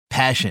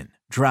Passion,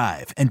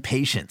 drive, and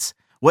patience.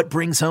 What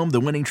brings home the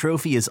winning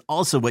trophy is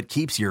also what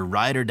keeps your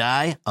ride or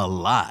die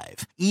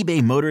alive.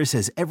 eBay Motors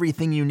has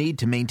everything you need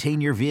to maintain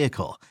your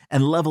vehicle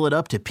and level it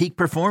up to peak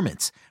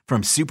performance,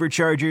 from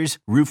superchargers,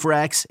 roof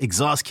racks,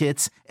 exhaust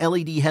kits,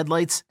 LED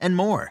headlights, and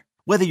more.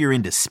 Whether you're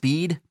into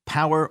speed,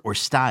 power, or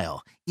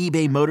style,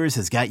 eBay Motors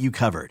has got you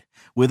covered.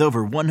 With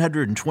over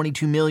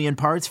 122 million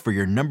parts for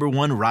your number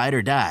one ride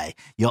or die,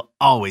 you'll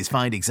always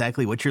find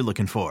exactly what you're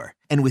looking for.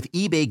 And with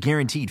eBay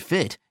Guaranteed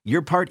Fit,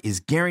 your part is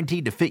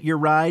guaranteed to fit your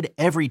ride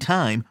every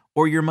time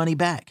or your money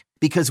back.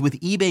 Because with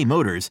eBay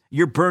Motors,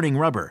 you're burning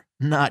rubber,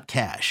 not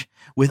cash.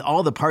 With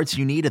all the parts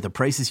you need at the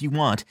prices you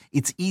want,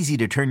 it's easy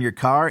to turn your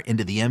car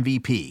into the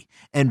MVP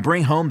and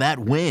bring home that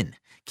win.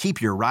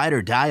 Keep your ride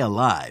or die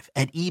alive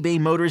at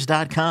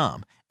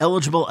ebaymotors.com.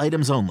 Eligible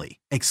items only.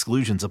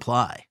 Exclusions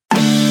apply.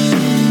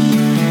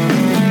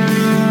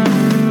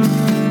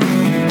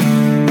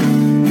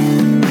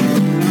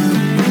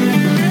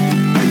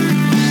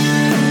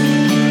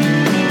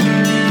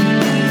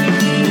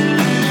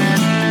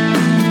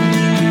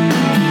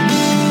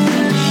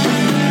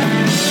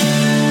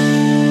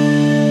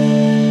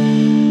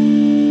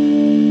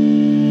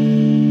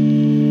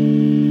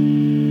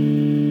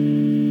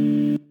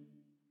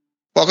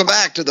 Welcome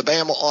back to the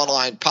Bama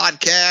Online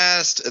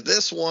Podcast.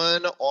 This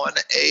one on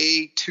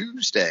a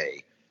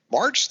Tuesday,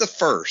 March the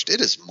 1st.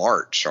 It is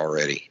March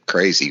already.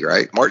 Crazy,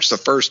 right? March the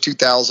 1st,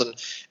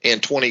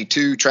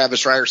 2022.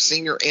 Travis Reier,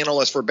 senior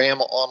analyst for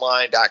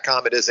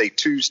BamaOnline.com. It is a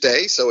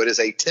Tuesday, so it is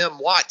a Tim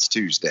Watts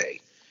Tuesday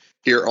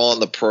here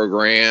on the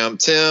program.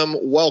 Tim,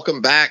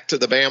 welcome back to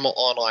the Bama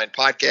Online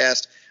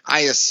Podcast.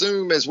 I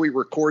assume as we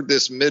record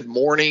this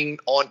mid-morning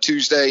on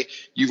Tuesday,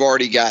 you've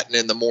already gotten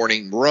in the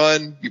morning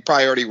run. You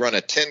probably already run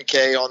a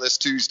 10K on this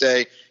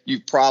Tuesday.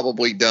 You've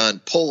probably done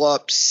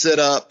pull-ups,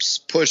 sit-ups,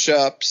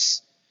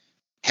 push-ups,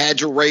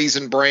 had your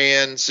Raisin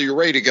Bran. So you're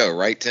ready to go,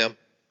 right, Tim?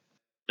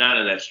 None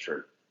of that's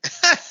true.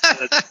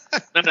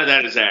 None of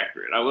that is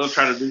accurate. I will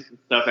try to do some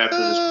stuff after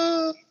this.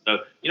 So,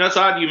 it's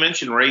odd you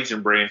mentioned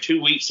Raisin Bran. 2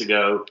 weeks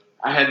ago,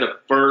 I had the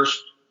first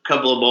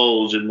couple of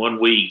bowls in 1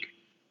 week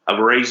of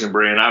Raisin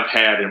Bran I've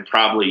had in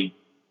probably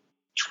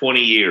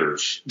 20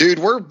 years. Dude,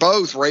 we're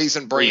both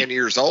Raisin Bran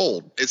years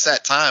old. It's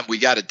that time. We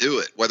got to do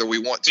it, whether we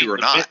want to or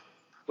not.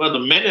 Well, the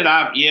minute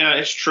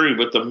it's true,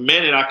 but the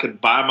minute I could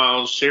buy my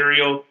own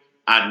cereal,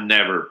 I'd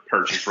never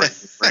purchase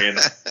Raisin Bran.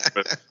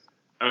 But,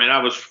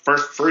 I was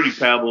first Fruity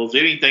Pebbles.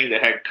 Anything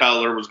that had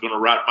color was going to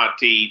rot my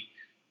teeth.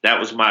 That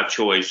was my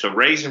choice. So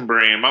Raisin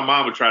Bran, my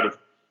mom would try to,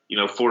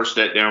 force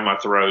that down my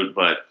throat,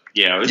 but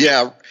I was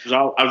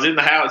in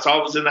the house. I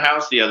was in the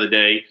house the other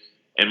day,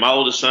 and my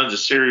oldest son's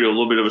a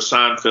little bit of a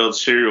Seinfeld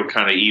cereal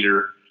kind of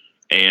eater,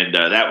 and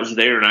that was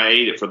there, and I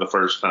ate it for the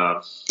first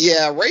time.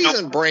 Yeah,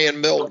 Raisin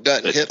Bran milk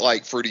doesn't hit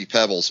like Fruity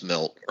Pebbles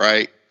milk,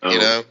 right?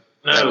 No.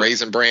 That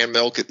Raisin Bran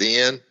milk at the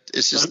end,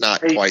 it's just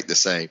not quite the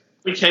same.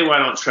 Let me tell you why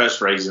I don't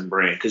trust Raisin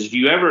Bran, because if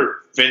you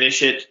ever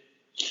finish it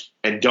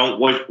and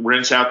don't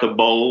rinse out the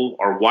bowl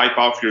or wipe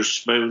off your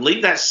spoon,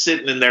 leave that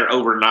sitting in there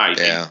overnight.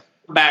 Yeah. And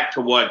come back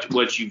to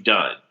what you've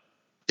done.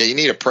 Yeah, you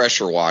need a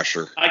pressure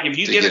washer if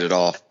you to get it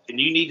off. And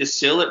you need to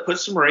seal it, put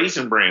some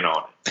Raisin Bran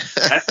on it.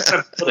 That's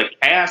going to put a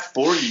cast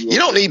for you. You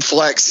don't need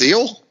Flex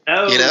Seal.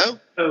 No,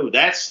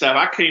 that stuff.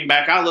 I came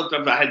back. I looked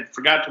up. I had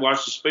forgot to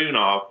wash the spoon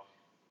off,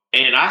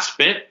 and I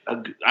spent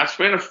a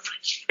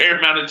fair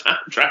amount of time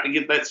trying to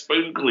get that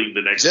spoon clean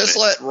the next day. Just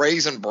let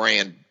Raisin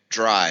Bran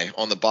dry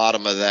on the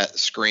bottom of that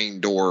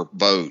screen door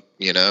boat,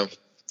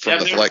 from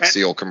the Flex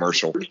Seal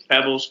commercial. Fruity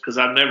Pebbles, because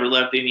I've never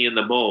left any in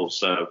the bowl.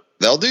 So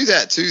they'll do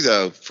that too,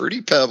 though.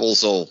 Fruity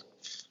Pebbles will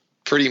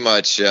pretty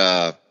much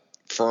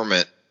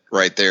ferment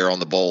right there on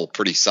the bowl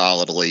pretty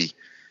solidly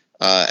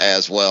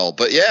as well.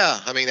 But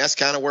that's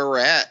kind of where we're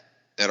at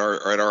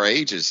our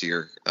ages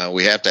here.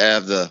 We have to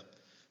have the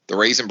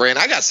Raisin Bran.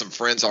 I got some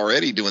friends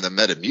already doing the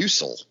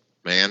Metamucil.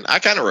 Man, I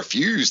kind of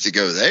refuse to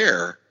go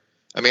there.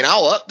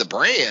 I'll up the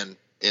bran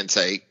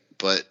intake,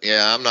 but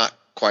I'm not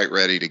quite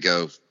ready to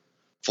go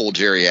full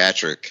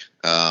geriatric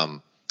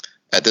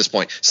at this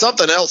point.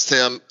 Something else,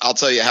 Tim, I'll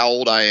tell you how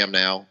old I am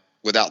now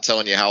without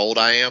telling you how old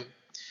I am.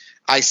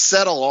 I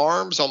set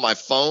alarms on my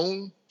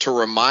phone to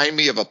remind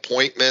me of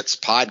appointments,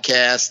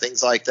 podcasts,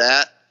 things like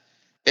that.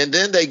 And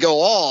then they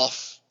go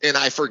off and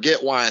I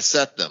forget why I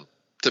set them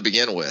to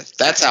begin with.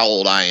 That's how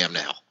old I am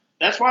now.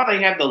 That's why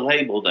they have the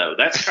label, though.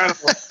 That's kind of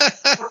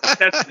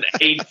that's an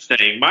age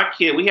thing. My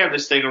kid, we have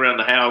this thing around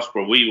the house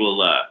where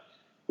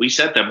we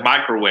set the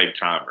microwave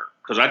timer.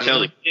 Because I tell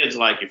the kids,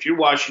 if you're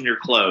washing your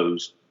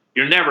clothes,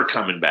 you're never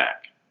coming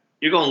back.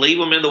 You're going to leave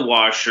them in the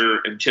washer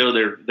until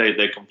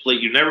they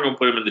complete. You're never going to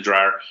put them in the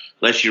dryer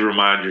unless you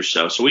remind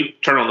yourself. So we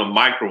turn on the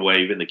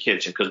microwave in the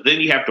kitchen, because then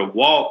you have to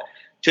walk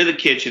to the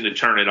kitchen to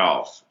turn it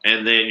off.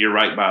 And then you're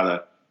right by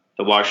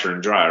the washer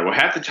and dryer. Well,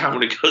 half the time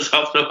when it goes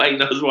off, nobody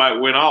knows why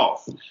it went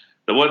off.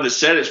 The one that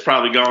said it's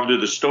probably gone to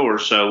the store.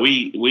 So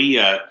you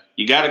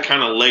got to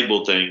kind of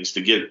label things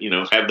to get,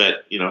 have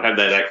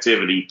that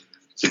activity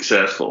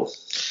successful.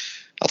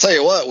 I'll tell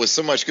you what, with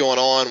so much going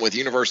on with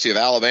University of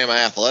Alabama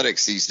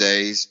athletics these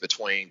days,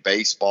 between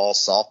baseball,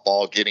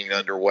 softball getting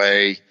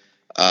underway,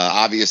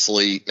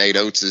 obviously Nate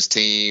Oates'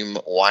 team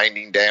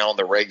winding down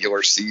the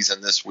regular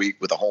season this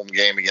week with a home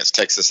game against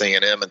Texas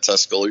A&M in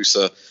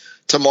Tuscaloosa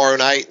tomorrow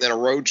night, and then a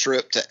road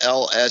trip to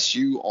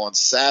LSU on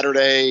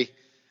Saturday.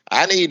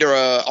 I need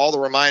all the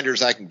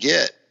reminders I can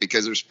get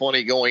because there's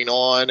plenty going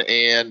on.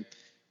 And,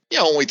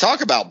 when we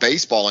talk about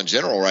baseball in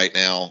general right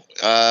now,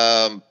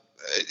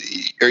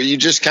 are you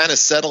just kind of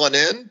settling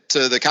in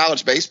to the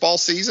college baseball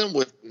season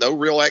with no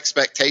real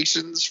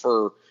expectations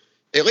for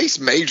at least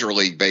Major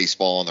League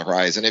Baseball on the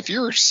horizon? If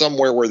you're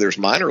somewhere where there's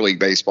minor league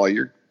baseball,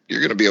 you're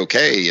going to be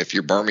okay if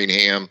you're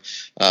Birmingham,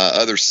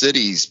 other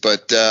cities.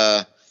 But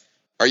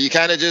are you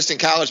kind of just in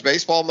college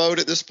baseball mode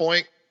at this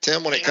point,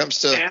 Tim, when it comes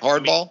to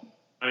hardball?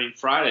 I mean,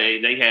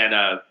 Friday they had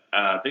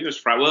I think it was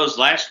Friday. Well, it was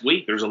last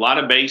week. There's a lot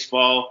of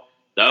baseball.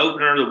 The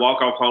opener, the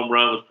walk-off home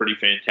run was pretty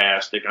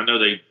fantastic. I know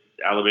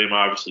Alabama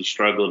obviously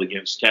struggled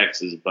against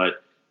Texas,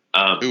 but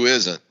who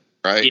isn't,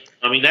 right?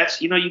 I mean,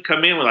 that's you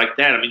come in with like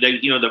that. I mean,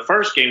 the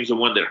first game's the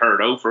one that hurt.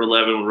 0 for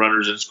 11 with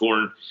runners in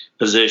scoring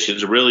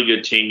positions. A really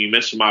good team. You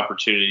missed some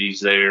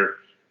opportunities there,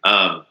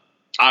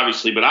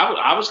 obviously. But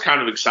I was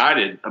kind of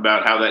excited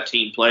about how that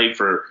team played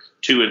for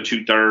 2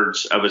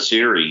 2/3 of a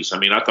series. I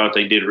mean, I thought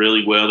they did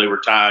really well. They were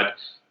tied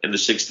in the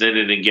 6th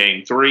inning in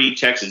Game 3.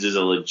 Texas is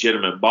a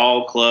legitimate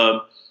ball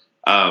club.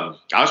 I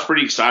was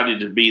pretty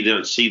excited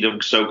to see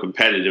them so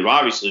competitive.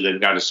 Obviously,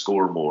 they've got to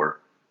score more.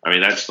 I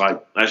mean, that's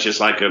just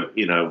like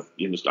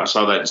I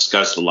saw that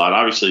discussed a lot.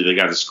 Obviously, they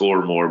got to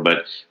score more,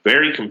 but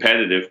very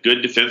competitive,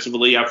 good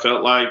defensively. I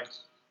felt like,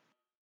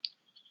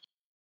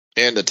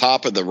 and the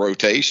top of the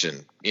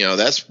rotation.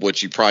 That's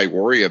what you probably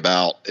worry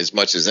about as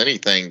much as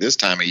anything this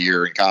time of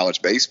year in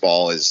college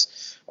baseball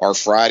is our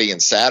Friday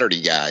and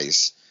Saturday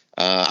guys.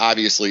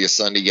 Obviously, a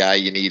Sunday guy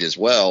you need as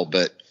well,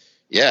 but.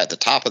 Yeah, at the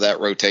top of that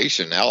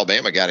rotation,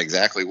 Alabama got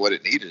exactly what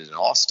it needed in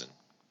Austin.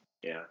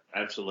 Yeah,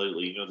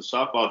 absolutely. The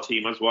softball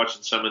team, I was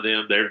watching some of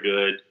them. They're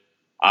good,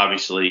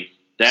 obviously.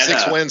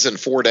 6 wins in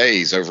 4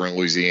 days over in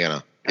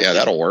Louisiana. Yeah,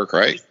 that'll work,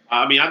 right?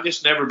 I mean, I've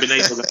just never been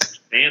able to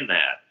understand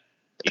that.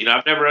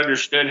 I've never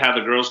understood how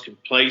the girls can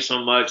play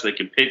so much. They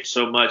can pitch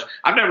so much.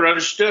 I've never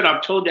understood.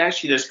 I've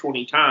asked you this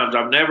 20 times.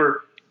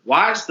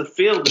 Why is the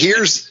field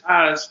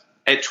size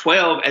at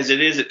 12 as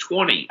it is at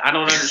 20? I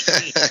don't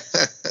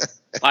understand.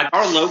 Like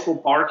our local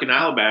park in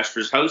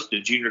Alabaster has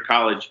hosted junior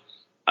college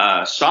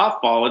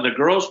softball, and the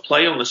girls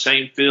play on the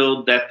same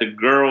field that the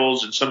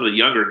girls and some of the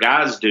younger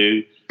guys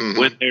do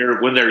when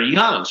they're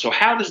young. So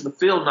how does the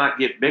field not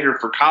get bigger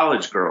for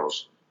college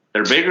girls?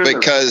 They're bigger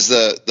because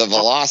the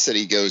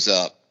velocity goes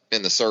up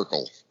in the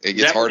circle. It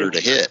gets harder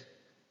to hit.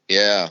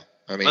 Yeah,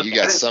 I mean you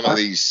got some of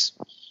these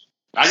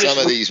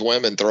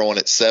women throwing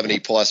at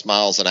 70+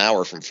 miles an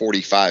hour from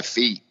 45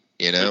 feet.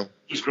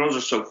 These girls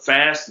are so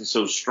fast and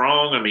so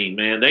strong. I mean,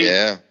 man,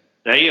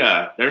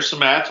 there's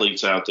some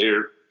athletes out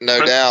there.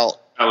 No doubt.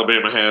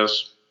 Alabama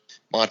has.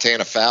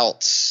 Montana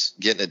Fouts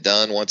getting it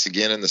done once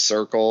again in the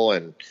circle,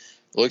 and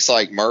it looks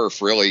like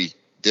Murph really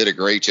did a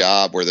great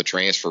job where the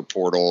transfer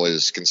portal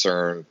is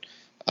concerned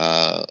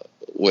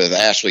with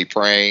Ashley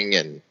Prang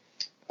and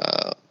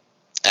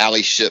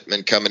Allie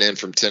Shipman coming in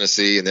from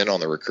Tennessee, and then on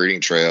the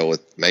recruiting trail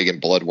with Megan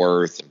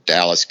Bloodworth and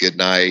Dallas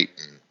Goodnight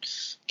and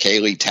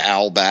Kaylee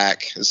Towle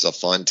back. This is a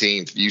fun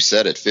team. You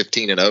said it,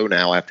 15-0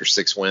 now after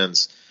 6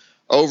 wins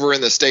over in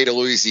the state of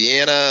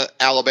Louisiana.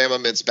 Alabama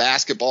men's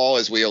basketball,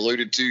 as we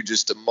alluded to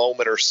just a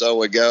moment or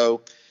so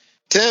ago.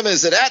 Tim,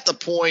 is it at the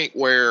point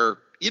where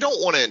you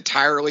don't want to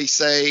entirely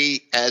say,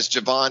 as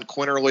Javon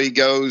Quinterly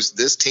goes,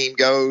 this team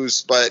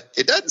goes, but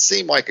it doesn't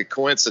seem like a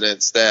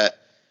coincidence that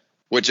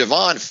with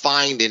Javon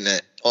finding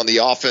it on the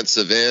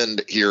offensive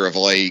end here of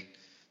late,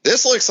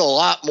 this looks a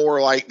lot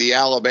more like the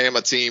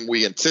Alabama team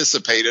we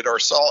anticipated or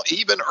saw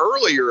even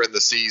earlier in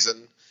the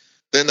season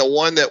than the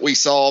one that we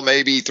saw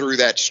maybe through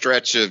that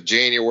stretch of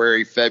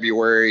January,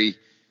 February,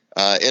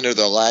 into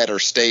the latter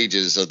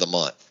stages of the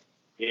month.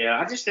 Yeah,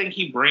 I just think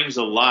he brings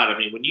a lot. I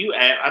mean,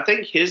 I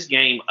think his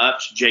game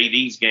ups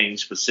JD's game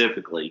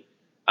specifically.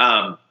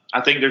 I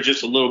think there's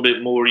just a little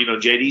bit more.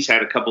 JD's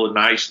had a couple of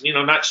nice,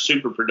 not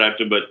super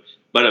productive,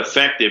 but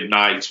effective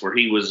nights where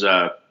he was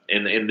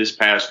in this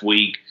past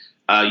week.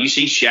 You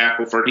see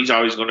Shackelford, he's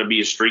always going to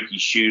be a streaky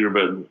shooter,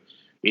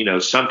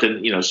 but some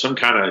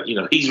kind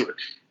of, he's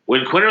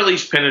when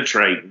Quinterly's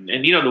penetrating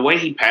and, the way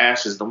he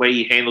passes, the way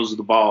he handles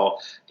the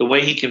ball, the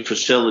way he can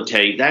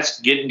facilitate, that's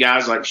getting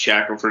guys like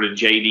Shackelford and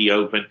JD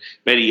open.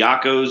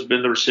 Bediako's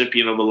been the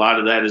recipient of a lot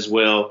of that as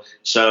well.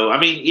 So, I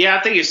mean, yeah,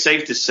 I think it's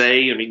safe to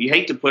say, I mean, you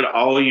hate to put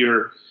all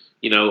your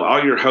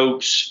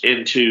hopes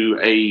into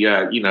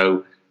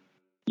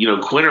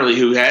Quinterly,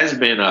 who has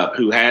been up,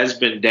 who has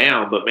been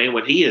down, but man,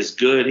 when he is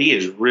good, he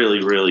is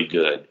really, really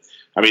good.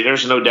 I mean,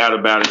 there's no doubt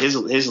about it.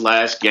 His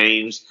last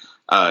games,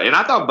 and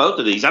I thought both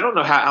of these. I don't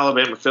know how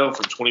Alabama fell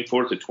from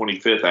 24th to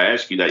 25th. I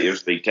asked you that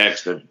yesterday,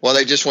 texted. Well,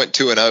 they just went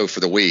 2-0 for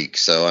the week,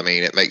 so I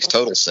mean, it makes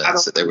total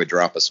sense that they would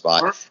drop a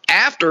spot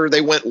after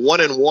they went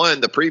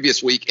 1-1 the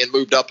previous week and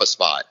moved up a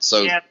spot.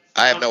 So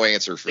I have no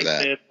answer for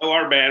that. Said, oh,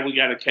 our bad. We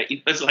got to.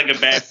 It's like a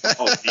bad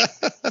call.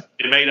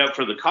 It made up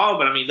for the call,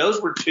 but I mean,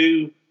 those were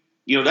two.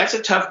 That's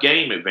a tough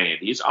game at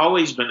Vandy. It's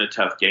always been a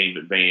tough game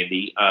at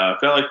Vandy.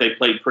 Felt like they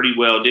played pretty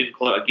well. Didn't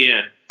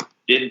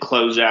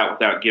close out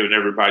without giving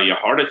everybody a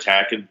heart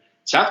attack. And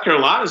South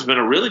Carolina's been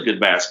a really good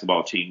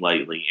basketball team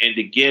lately.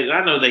 And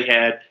I know they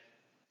had,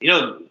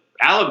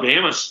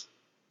 Alabama's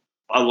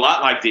a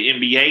lot like the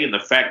NBA in the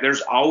fact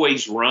there's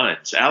always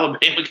runs.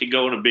 Alabama can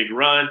go on a big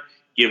run,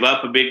 give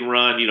up a big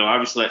run.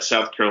 Obviously that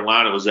South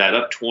Carolina was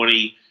up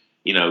 20,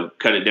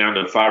 cut it down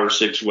to 5 or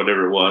 6,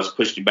 whatever it was,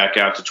 pushed it back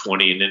out to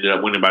 20 and ended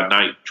up winning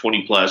by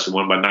 20 plus and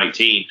won by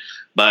 19.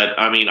 But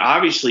I mean,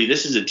 obviously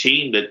this is a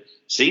team that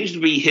seems to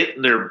be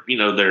hitting their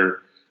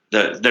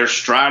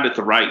stride at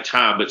the right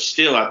time. But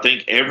still, I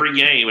think every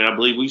game, and I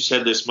believe we've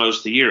said this most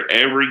of the year,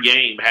 every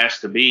game has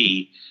to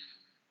be,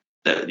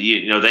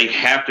 they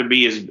have to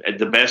be as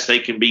the best they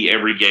can be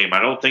every game.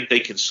 I don't think they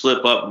can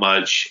slip up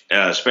much,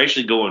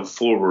 especially going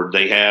forward.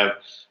 They have,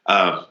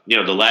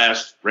 the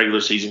last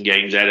regular season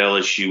games at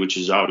LSU, which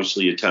is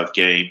obviously a tough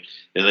game.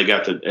 And they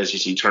got the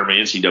SEC tournament,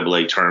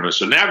 NCAA tournament.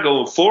 So now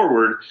going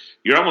forward,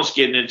 you're almost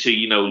getting into,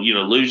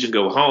 lose and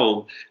go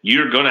home.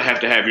 You're going to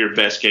have your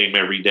best game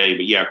every day.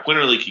 But, yeah,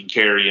 Quinterly can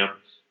carry him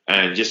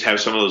and just have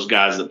some of those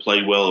guys that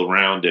play well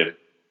around him.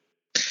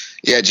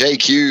 Yeah,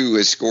 JQ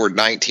has scored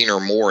 19 or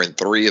more in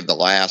 3 of the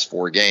last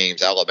 4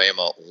 games.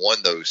 Alabama won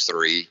those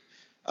 3.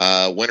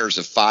 Winners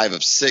of 5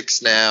 of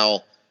 6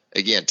 now.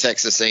 Again,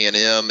 Texas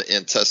A&M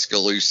in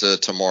Tuscaloosa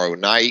tomorrow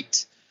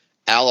night.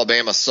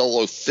 Alabama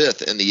solo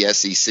 5th in the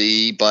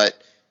SEC,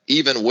 but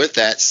even with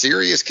that,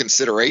 serious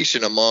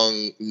consideration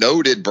among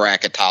noted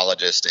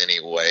bracketologists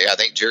anyway. I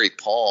think Jerry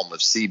Palm of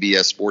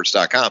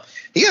CBSSports.com,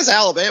 he has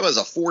Alabama as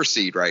a 4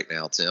 seed right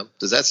now, Tim.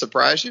 Does that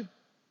surprise you?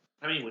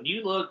 I mean, when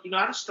you look,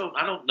 I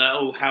don't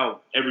know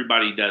how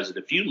everybody does it.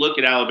 If you look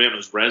at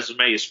Alabama's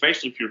resume,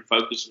 especially if you're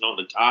focusing on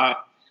the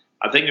top,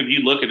 I think if you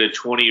look at a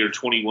 20 or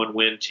 21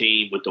 win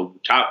team with the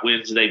top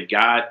wins they've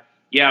got,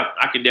 yeah,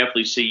 I can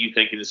definitely see you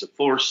thinking it's a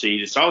 4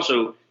 seed. It's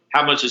also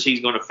how much is he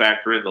going to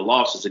factor in the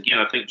losses. Again,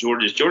 I think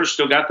Georgia's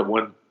still got the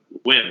 1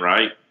 win,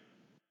 right?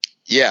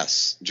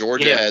 Yes,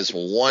 Georgia has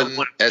one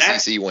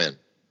SEC win.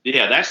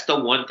 Yeah, that's the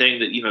one thing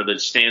that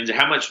that stands.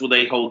 How much will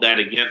they hold that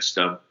against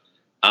them?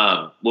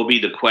 Will be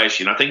the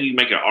question. I think you can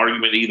make an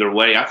argument either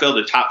way. I feel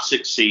the top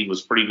 6 seed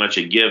was pretty much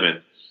a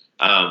given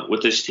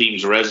with this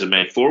team's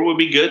resume. 4 would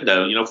be good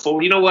though.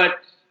 4. You know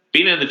what?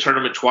 Being in the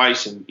tournament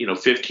twice in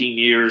 15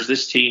 years,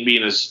 this team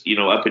being as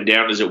up and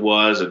down as it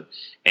was,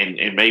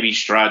 and maybe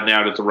striding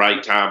out at the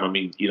right time. I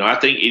mean, I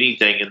think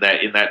anything in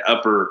that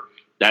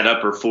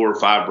upper 4 or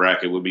 5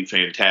 bracket would be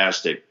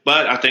fantastic.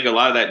 But I think a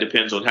lot of that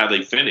depends on how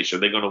they finish. Are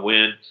they going to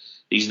win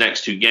these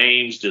next 2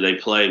 games? Do they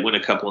win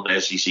a couple in the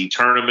SEC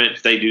tournament?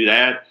 If they do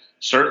that,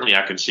 certainly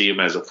I can see them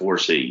as a 4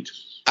 seed.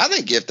 I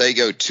think if they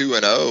go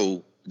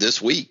 2-0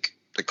 this week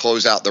to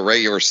close out the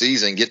regular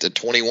season, get to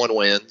 21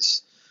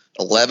 wins,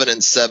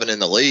 11-7 in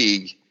the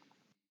league,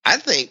 I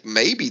think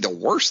maybe the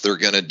worst they're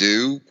going to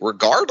do,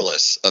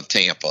 regardless of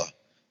Tampa,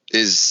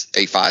 is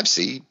a 5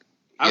 seed.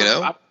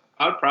 I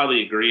would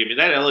probably agree. I mean,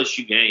 that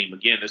LSU game,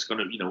 again, it's going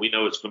to, we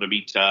know it's going to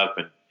be tough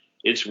and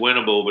it's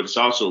winnable, but it's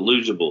also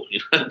losable.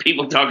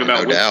 People talk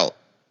about no doubt.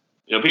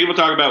 People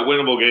talk about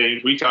winnable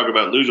games. We talk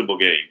about losable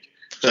games.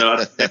 So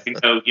I think,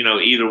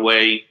 either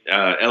way,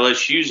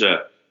 LSU's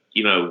a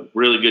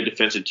really good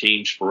defensive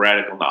team,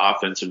 sporadic on the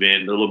offensive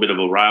end, a little bit of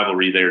a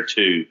rivalry there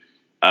too.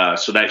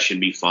 So that should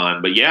be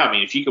fun. But yeah, I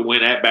mean, if you can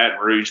win at Baton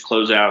Rouge,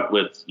 close out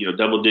with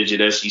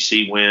double-digit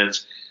SEC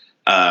wins,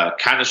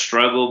 kind of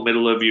struggle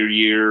middle of your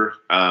year,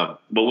 but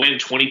win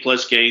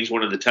 20+ games,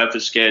 one of the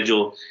toughest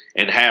schedule,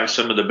 and have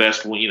some of the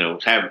best, some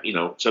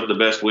of the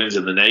best wins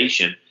in the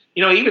nation.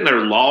 Even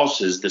their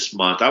losses this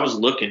month. I was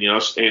looking, I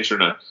was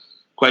answering a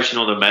question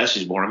on the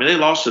message board. I mean, they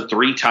lost to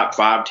 3 top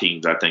 5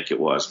 teams, I think it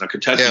was. Now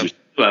Kentucky was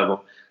 2 of them,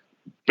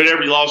 but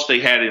every loss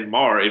they had in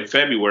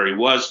February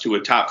was to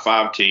a top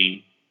 5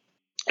 team.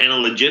 And a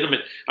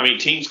legitimate,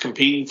 teams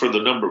competing for the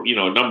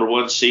number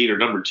 1 seed or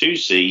number 2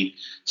 seed.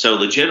 So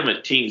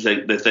legitimate teams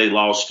that they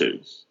lost to,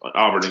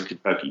 Auburn and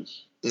Kentucky.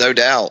 No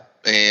doubt.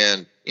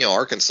 And,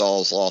 Arkansas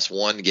has lost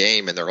 1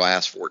 game in their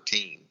last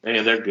 14.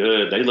 Man, they're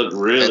good. They look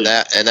really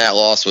and that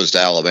loss was to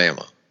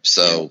Alabama.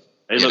 So,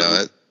 they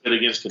look good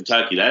against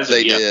Kentucky.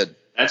 They did.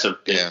 That's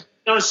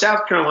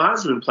South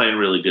Carolina's been playing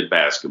really good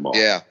basketball.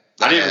 Yeah.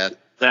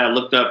 I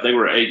looked up. They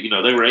were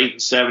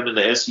 8-7 in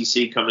the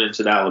SEC coming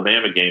into the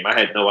Alabama game. I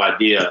had no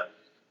idea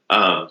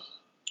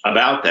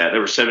about that. They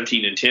were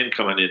 17-10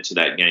 coming into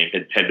that game.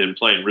 Had been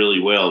playing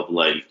really well of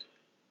late.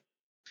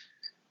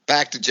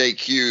 Back to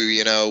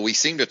JQ. We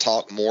seem to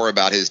talk more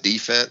about his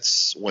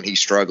defense when he's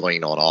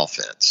struggling on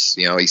offense.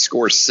 He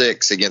scored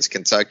 6 against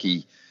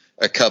Kentucky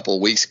a couple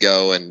weeks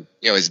ago, and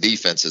his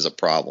defense is a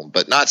problem.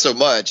 But not so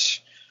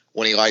much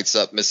when he lights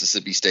up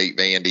Mississippi State,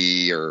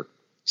 Vandy, or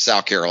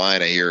South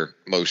Carolina here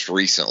most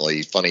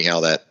recently. Funny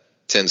how that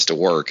tends to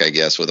work, I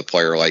guess, with a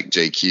player like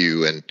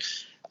JQ. And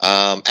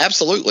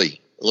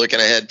absolutely, looking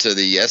ahead to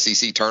the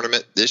SEC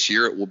tournament this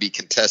year, it will be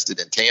contested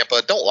in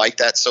Tampa. Don't like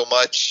that so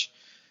much.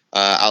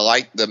 I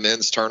like the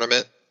men's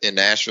tournament in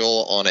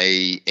Nashville on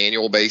a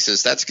annual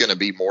basis. That's going to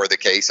be more the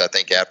case, I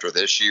think, after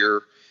this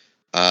year.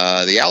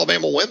 The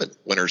Alabama women,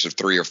 winners of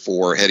 3 or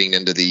 4, heading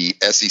into the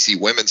SEC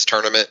women's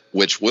tournament,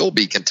 which will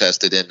be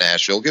contested in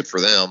Nashville. Good for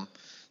them.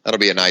 That'll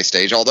be a nice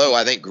stage. Although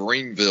I think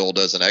Greenville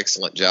does an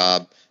excellent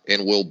job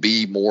and will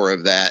be more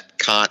of that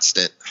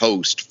constant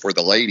host for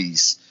the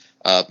ladies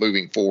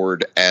moving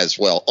forward as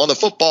well. On the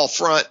football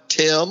front,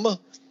 Tim,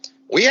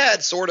 we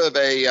had sort of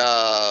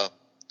a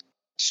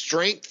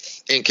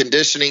strength and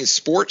conditioning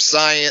sports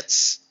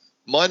science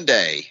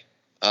Monday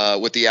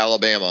with the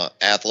Alabama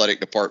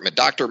athletic department.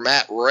 Dr.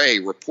 Matt Ray,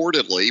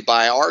 reportedly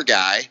by our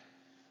guy,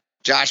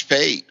 Josh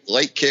Pate,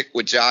 Late Kick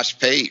with Josh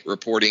Pate,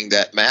 reporting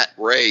that Matt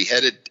Ray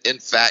headed, in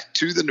fact,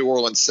 to the New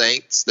Orleans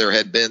Saints. There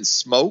had been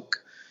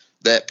smoke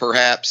that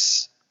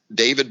perhaps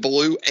David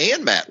Ballou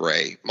and Matt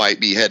Ray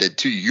might be headed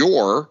to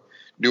your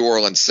New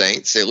Orleans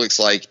Saints. It looks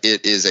like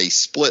it is a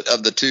split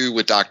of the two,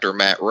 with Dr.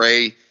 Matt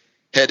Ray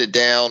headed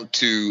down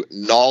to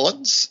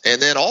Nolans,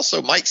 and then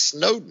also Mike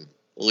Snowden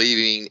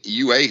leaving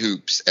UA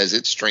Hoops as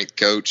its strength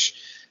coach.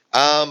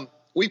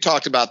 We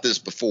talked about this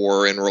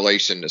before in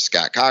relation to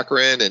Scott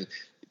Cochran, and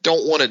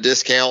don't want to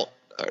discount,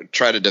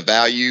 try to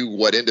devalue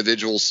what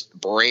individuals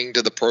bring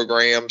to the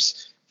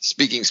programs.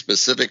 Speaking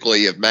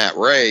specifically of Matt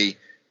Ray,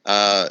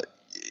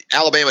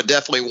 Alabama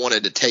definitely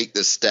wanted to take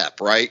this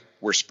step, right,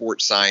 where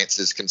sports science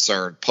is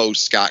concerned,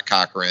 post Scott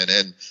Cochran.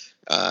 And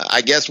I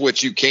guess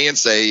what you can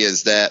say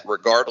is that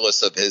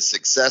regardless of his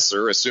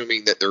successor,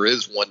 assuming that there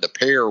is one to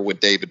pair with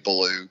David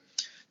Ballou,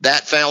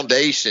 that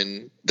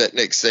foundation that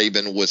Nick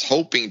Saban was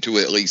hoping to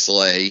at least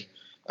lay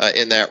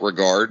in that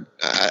regard,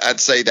 I'd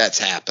say that's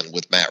happened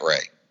with Matt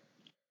Ray.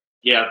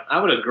 Yeah,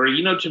 I would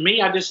agree. To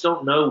me, I just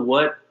don't know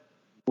what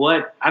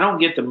I don't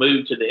get the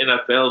move to the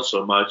NFL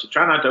so much. I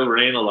try not to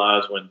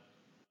overanalyze when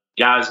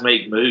guys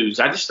make moves.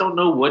 I just don't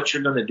know what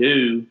you're going to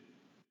do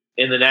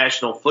in the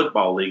National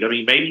Football League. I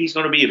mean, maybe he's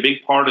going to be a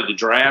big part of the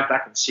draft. I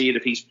can see it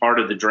if he's part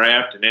of the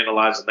draft and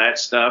analyzing that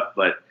stuff.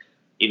 But,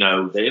 the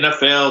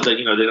NFL,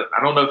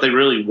 I don't know if they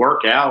really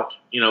work out,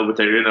 with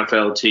their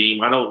NFL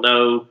team. I don't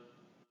know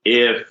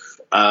if,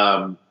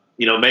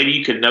 maybe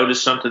you could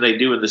notice something they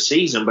do in the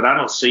season, but I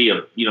don't see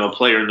a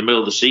player in the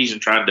middle of the season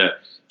trying to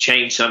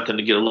change something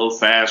to get a little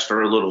faster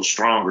or a little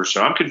stronger.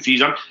 So I'm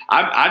confused.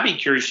 I'd be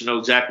curious to know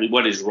exactly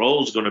what his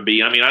role is going to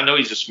be. I mean, I know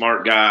he's a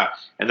smart guy,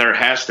 and there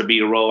has to be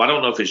a role. I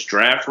don't know if it's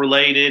draft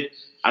related.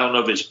 I don't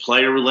know if it's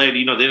player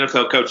related. The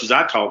NFL coaches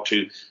I talk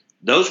to,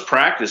 those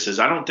practices,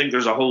 I don't think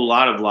there's a whole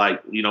lot of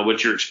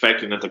what you're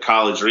expecting at the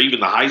college or even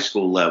the high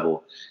school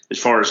level as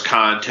far as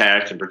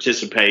contact and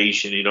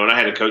participation. And I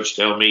had a coach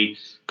tell me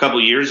a couple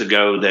of years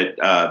ago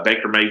that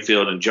Baker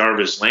Mayfield and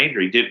Jarvis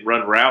Landry didn't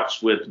run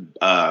routes with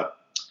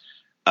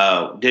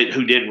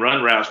who didn't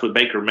run routes with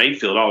Baker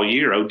Mayfield all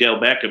year, Odell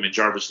Beckham and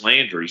Jarvis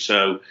Landry.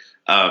 So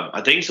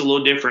I think it's a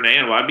little different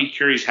animal. I'd be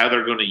curious how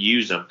they're going to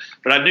use them.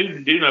 But I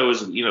do know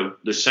is,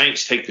 the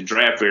Saints take the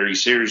draft very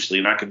seriously,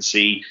 and I can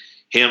see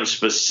him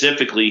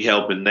specifically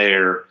helping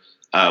there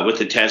with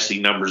the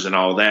testing numbers and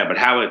all that. But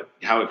how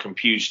it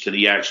computes to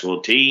the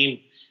actual team,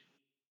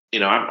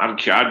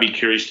 I'd be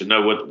curious to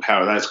know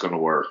how that's going to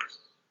work.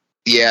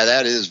 Yeah,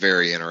 that is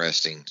very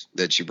interesting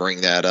that you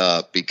bring that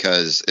up,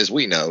 because as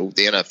we know,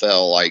 the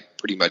NFL, like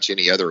pretty much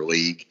any other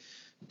league,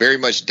 very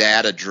much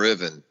data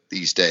driven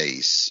these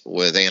days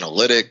with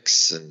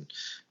analytics and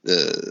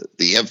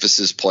the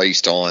emphasis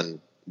placed on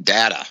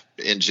data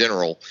in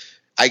general.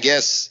 I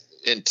guess,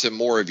 and to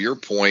more of your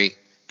point,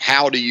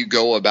 how do you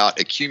go about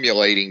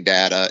accumulating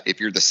data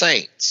if you're the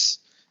Saints?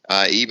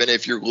 Even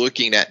if you're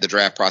looking at the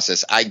draft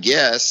process, I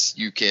guess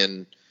you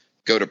can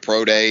go to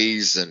pro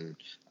days and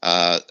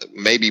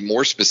maybe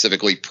more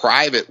specifically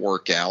private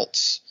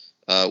workouts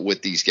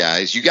with these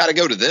guys. You got to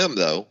go to them,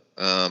 though.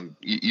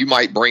 You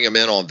might bring them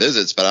in on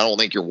visits, but I don't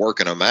think you're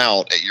working them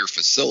out at your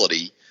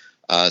facility.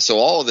 So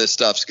all of this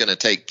stuff's going to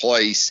take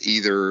place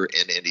either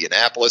in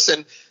Indianapolis,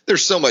 and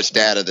there's so much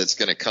data that's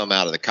going to come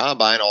out of the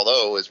combine.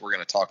 Although, as we're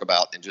going to talk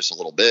about in just a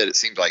little bit, it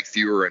seems like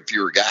fewer and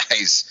fewer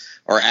guys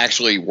are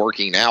actually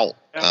working out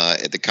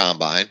at the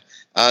combine.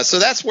 So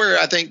that's where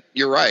I think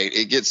you're right.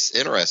 It gets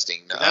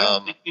interesting.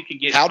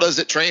 How does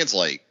it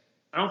translate?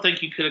 I don't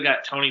think you could have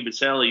got Tony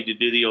Baselli to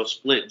do the old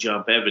split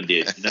jump Evan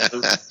did.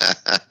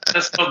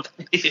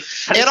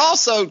 And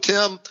also,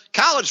 Tim,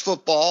 college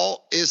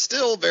football is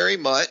still very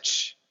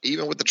much,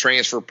 even with the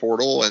transfer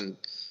portal and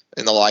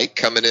the like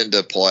coming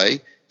into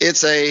play,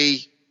 it's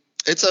a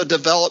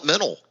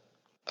developmental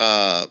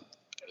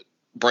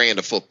brand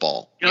of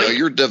football.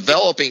 You're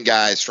developing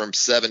guys from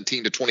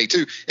 17 to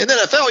 22. In the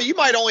NFL, you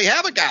might only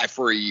have a guy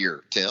for a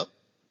year, Tim.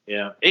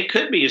 Yeah, it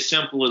could be as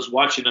simple as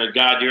watching a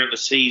guy during the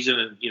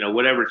season and,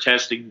 whatever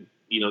testing,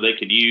 they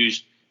could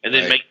use, and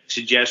then make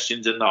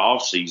suggestions in the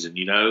off season,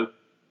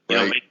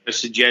 make a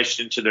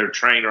suggestion to their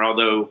trainer.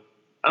 Although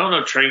I don't know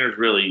if trainers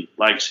really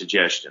like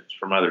suggestions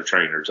from other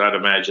trainers. I'd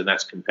imagine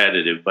that's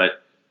competitive,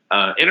 but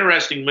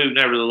interesting move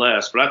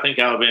nevertheless. But I think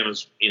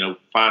Alabama's,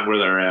 fine where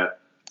they're at.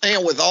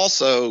 And with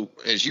also,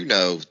 as you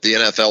know, the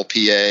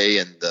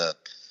NFLPA and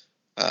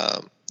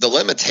the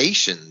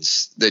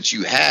limitations that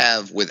you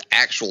have with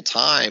actual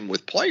time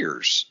with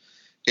players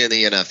in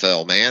the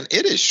NFL, man,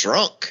 it has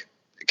shrunk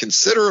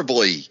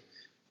considerably.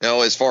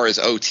 As far as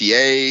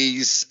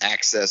OTAs,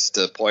 access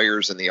to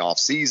players in the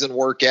off-season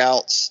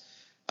workouts,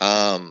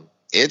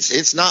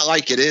 it's not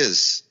like it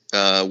is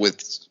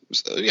with,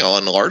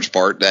 in large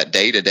part, that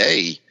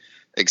day-to-day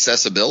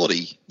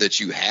accessibility that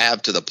you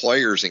have to the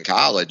players in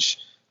college.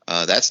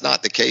 That's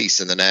not the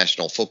case in the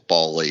National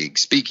Football League.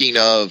 Speaking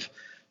of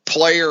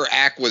player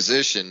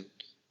acquisition,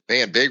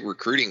 man, big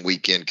recruiting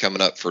weekend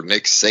coming up for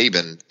Nick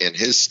Saban and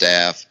his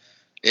staff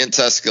in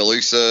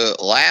Tuscaloosa.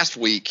 Last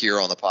week here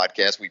on the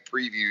podcast, we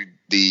previewed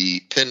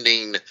the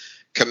pending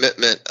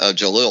commitment of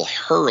Jaleel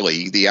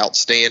Hurley, the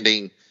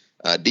outstanding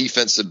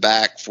defensive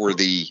back for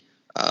the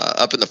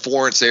up in the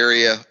Florence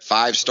area.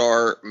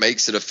 5-star,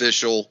 makes it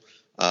official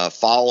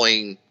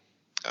following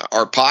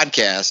our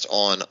podcast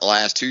on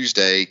last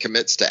Tuesday,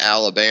 commits to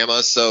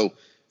Alabama. So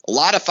a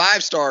lot of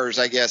 5-stars,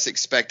 I guess,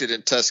 expected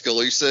in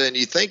Tuscaloosa. And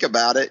you think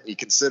about it, you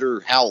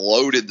consider how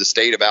loaded the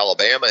state of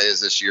Alabama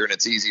is this year, and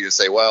it's easy to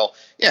say, well,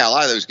 yeah, a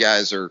lot of those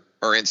guys are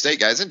in-state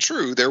guys. And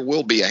true, there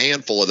will be a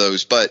handful of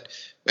those. But,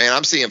 man,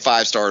 I'm seeing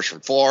 5-stars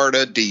from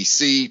Florida,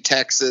 D.C.,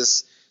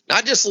 Texas,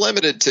 not just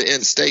limited to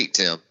in-state,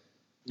 Tim.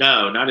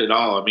 No, not at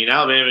all. I mean,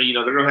 Alabama,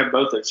 they're going to have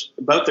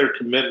both their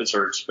commitments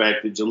are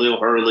expected. Jaleel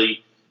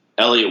Hurley,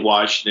 Elliott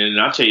Washington.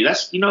 And I'll tell you,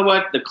 that's,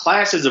 what, the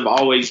classes have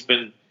always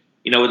been,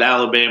 with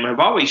Alabama, have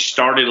always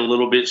started a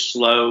little bit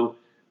slow.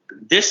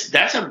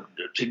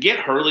 To get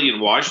Hurley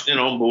and Washington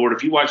on board,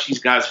 if you watch these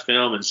guys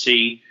film and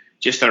see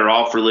just their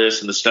offer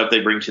list and the stuff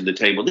they bring to the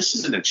table, this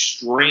is an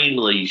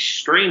extremely,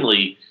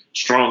 extremely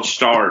strong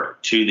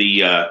start to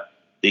the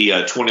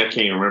 20, I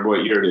can't remember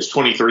what year it is,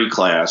 23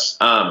 class.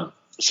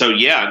 So,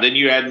 yeah, then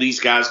you add these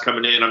guys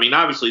coming in. I mean,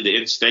 obviously the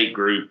in-state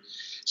group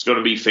is going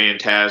to be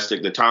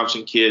fantastic. The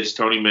Thompson kids,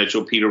 Tony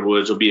Mitchell, Peter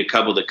Woods will be a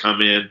couple that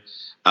come in.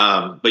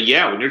 But,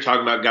 yeah, when you're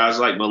talking about guys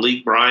like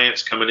Malik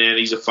Bryant's coming in,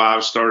 he's a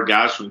 5-star.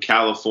 Guys from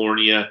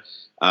California,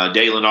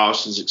 Dalen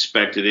Austin's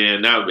expected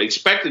in. Now,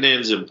 expected in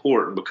is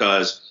important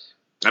because,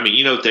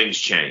 things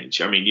change.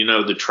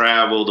 The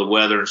travel, the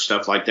weather and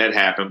stuff like that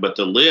happen. But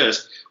the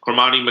list,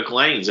 Cormani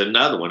McLean's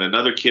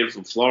another kid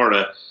from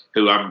Florida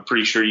who I'm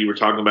pretty sure you were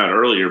talking about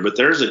earlier. But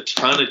there's a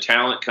ton of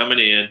talent coming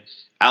in.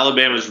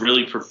 Alabama's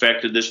really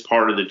perfected this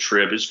part of the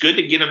trip. It's good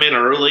to get them in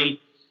early.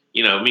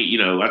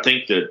 I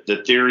think that the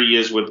theory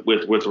is with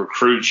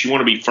recruits, you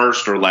want to be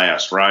first or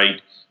last,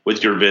 right,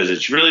 with your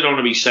visits. You really don't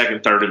want to be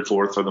second, third, and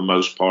fourth for the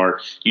most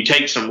part. You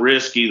take some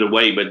risk either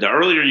way, but the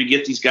earlier you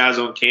get these guys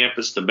on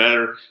campus, the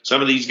better.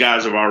 Some of these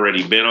guys have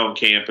already been on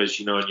campus,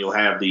 and you'll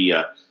have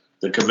the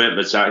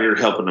commitments out here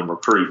helping them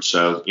recruit.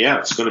 So, yeah,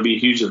 it's going to be a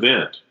huge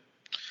event.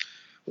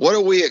 What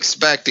are we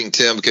expecting,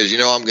 Tim? Because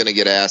I'm going to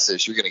get asked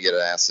this. You're going to get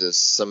asked this.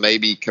 So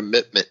maybe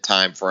commitment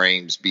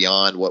timeframes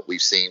beyond what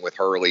we've seen with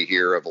Hurley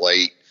here of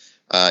late.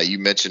 You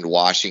mentioned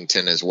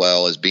Washington as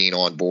well as being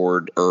on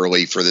board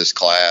early for this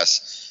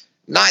class.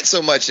 Not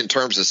so much in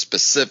terms of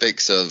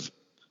specifics of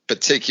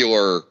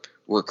particular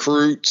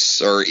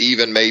recruits or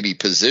even maybe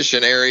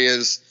position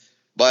areas,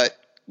 but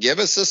give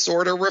us a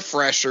sort of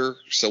refresher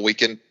so we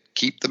can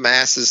keep the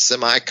masses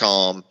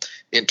semi-calm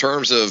in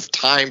terms of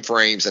time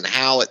frames and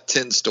how it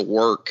tends to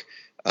work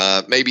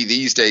maybe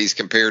these days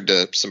compared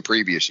to some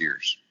previous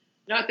years.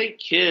 I think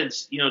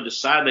kids,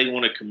 decide they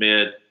want to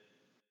commit.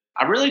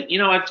 I really,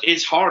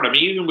 it's hard.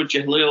 Even with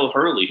Jaleel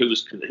Hurley,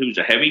 who's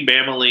a heavy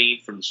Bama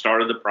lean from the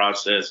start of the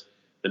process,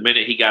 the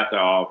minute he got the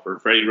offer,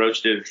 Freddie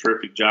Roach did a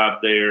terrific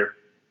job there.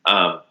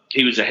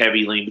 He was a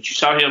heavy lean, but you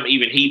saw him,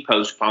 even he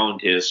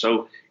postponed his.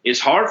 So it's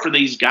hard for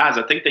these guys.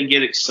 I think they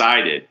get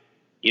excited,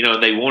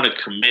 they want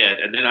to commit.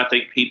 And then I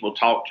think people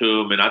talk to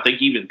them, and I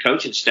think even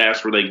coaching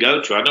staffs where they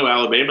go to. I know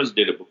Alabama's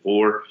did it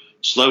before.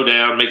 Slow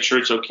down, make sure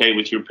it's okay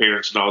with your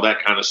parents and all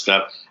that kind of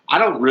stuff.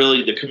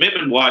 The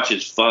commitment watch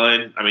is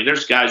fun.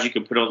 There's guys you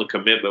can put on the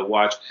commitment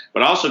watch,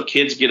 but also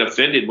kids get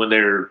offended when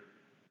they're,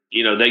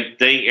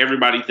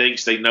 everybody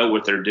thinks they know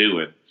what they're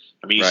doing.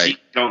 You right.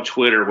 See on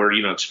Twitter where,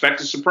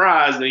 expect a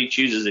surprise, and then he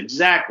chooses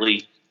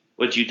exactly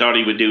what you thought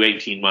he would do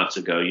 18 months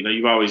ago.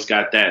 You've always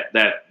got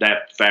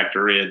that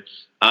factor in.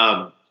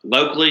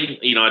 Locally,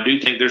 I do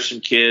think there's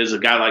some kids, a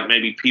guy like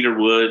maybe Peter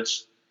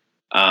Woods,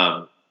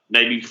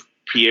 maybe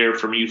Pierre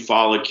from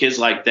Eufaula, kids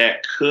like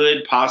that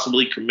could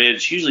possibly commit.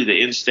 It's usually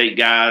the in-state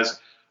guys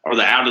or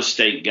the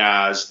out-of-state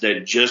guys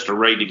that just are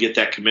ready to get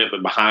that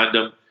commitment behind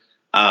them.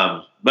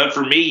 But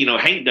for me,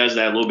 Hank does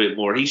that a little bit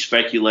more. He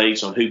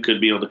speculates on who could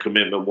be on the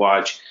commitment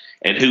watch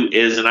and who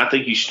isn't. I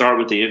think you start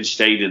with the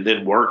in-state and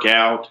then work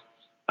out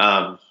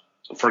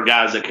for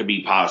guys that could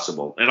be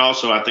possible. And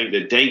also, I think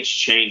the dates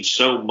change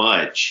so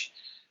much.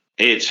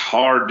 It's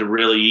hard to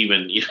really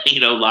even,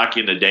 lock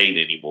in a date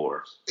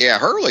anymore. Yeah,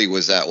 Hurley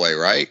was that way,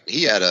 right?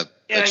 He had a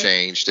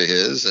change to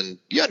his, and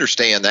you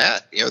understand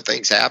that.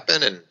 Things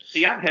happen. And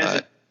see, I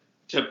had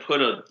to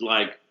put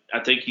I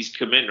think he's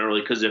committing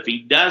early because if he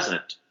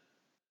doesn't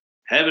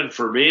heaven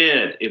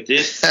forbid, if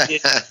this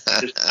kid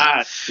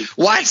decides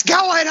what's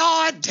going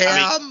on, Tim?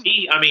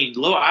 I mean,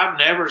 look, I've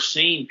never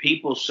seen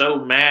people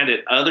so mad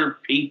at other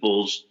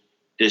people's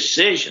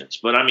decisions.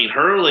 But I mean,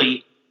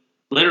 Hurley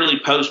literally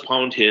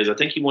postponed his. I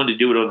think he wanted to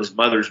do it on his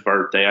mother's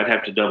birthday. I'd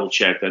have to double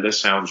check that. That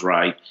sounds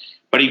right.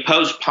 But he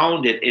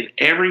postponed it, and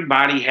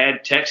everybody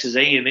had Texas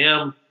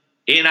A&M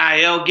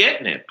NIL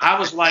getting it. I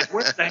was like,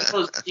 where the hell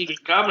is this even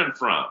coming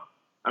from?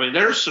 I mean,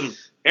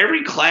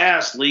 every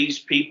class leaves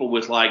people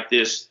with like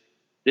this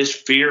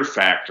fear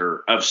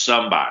factor of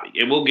somebody.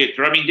 And we'll get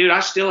through. I mean, dude,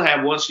 I still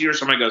have once a year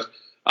somebody goes,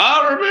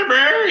 oh, remember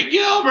Eric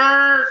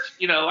Gilbert?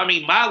 You know, I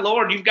mean, my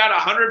Lord, you've got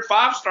 100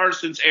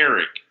 5-stars since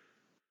Eric.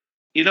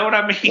 You know what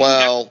I mean?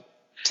 Well,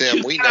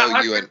 Tim, we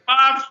know you and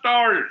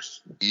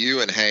 5-stars.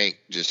 You and Hank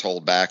just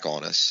hold back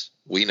on us.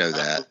 We know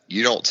that.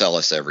 You don't tell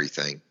us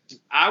everything.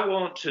 I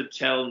want to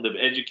tell them to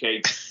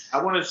educate.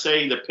 I want to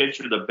say the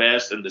picture the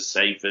best and the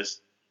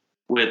safest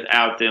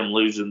without them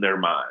losing their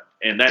mind.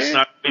 And that's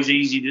not always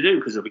easy to do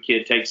because if a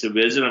kid takes a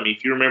visit, I mean,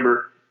 if you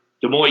remember,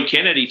 Demoy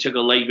Kennedy took a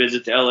late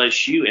visit to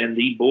LSU and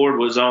the board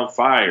was on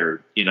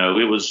fire. You know,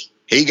 it was.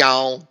 He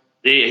gone.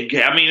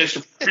 I mean, it's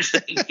the first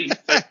thing.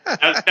 Now,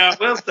 I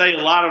will say a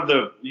lot of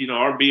the,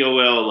 our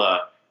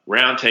BOL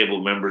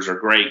roundtable members are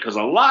great because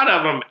a lot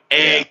of them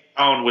egg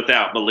on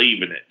without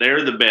believing it.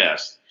 They're the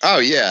best. Oh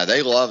yeah,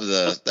 they love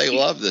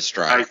the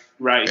strife.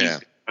 Right. Yeah.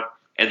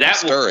 And that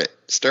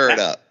stir it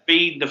up.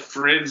 Feed the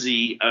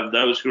frenzy of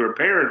those who are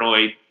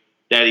paranoid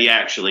that he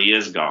actually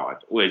is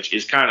God, which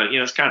is kind of,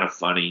 it's kind of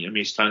funny. I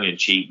mean, it's tongue in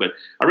cheek, but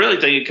I really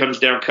think it comes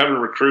down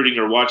covering recruiting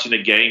or watching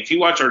a game. If you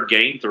watch our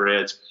game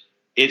threads,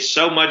 it's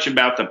so much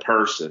about the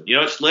person.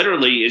 It's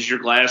literally, is your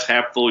glass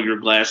half full, your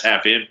glass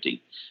half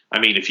empty? I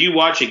mean, if you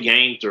watch a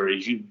game thread,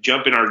 if you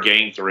jump in our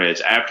game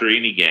threads after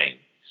any game,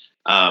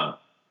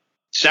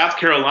 South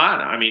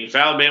Carolina, I mean, if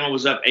Alabama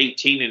was up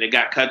 18 and it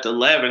got cut to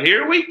 11,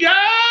 here we go!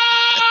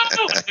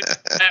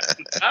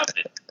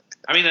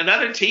 I mean,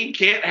 another team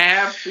can't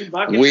have 2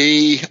 buckets.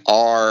 We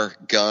are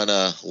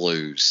gonna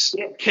lose.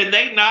 Can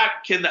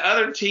the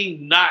other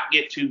team not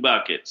get 2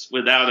 buckets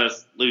without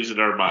us losing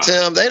our mind?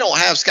 Tim, they don't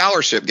have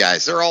scholarship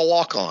guys. They're all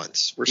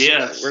walk-ons. We're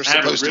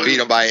supposed to beat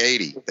them by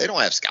 80. They don't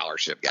have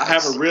scholarship guys. I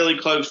have a really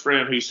close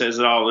friend who says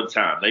it all the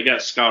time. They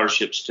got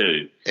scholarships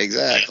too.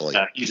 Exactly.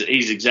 And,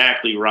 he's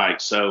exactly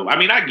right. So, I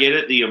mean, I get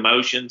it, the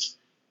emotions,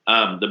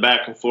 the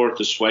back and forth,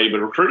 the sway, but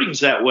recruiting's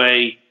that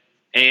way.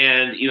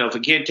 And, if a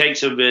kid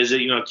takes a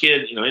visit,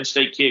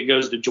 in-state kid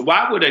goes to –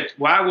 why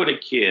would a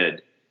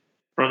kid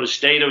from the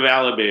state of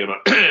Alabama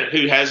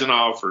who has an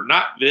offer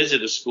not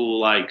visit a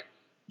school like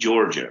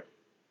Georgia?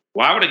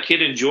 Why would a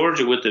kid in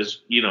Georgia with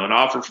this, an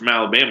offer from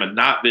Alabama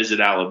not visit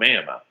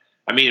Alabama?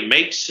 I mean, it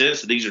makes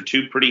sense that these are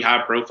 2 pretty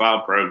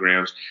high-profile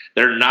programs.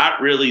 They're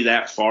not really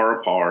that far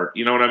apart.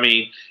 You know what I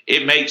mean?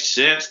 It makes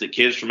sense that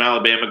kids from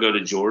Alabama go to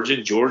Georgia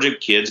and Georgia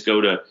kids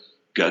go to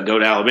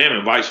Alabama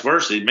and vice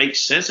versa. It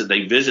makes sense that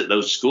they visit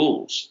those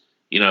schools.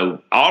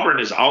 Auburn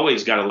has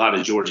always got a lot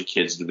of Georgia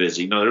kids to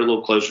visit. They're a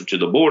little closer to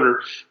the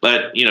border,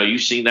 but,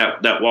 you've seen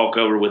that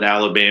walkover with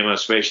Alabama,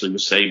 especially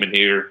with Saban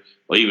here,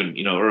 or even,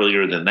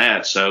 earlier than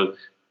that. So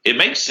it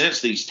makes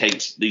sense these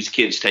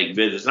kids take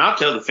visits. And I'll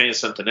tell the fans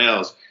something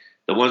else,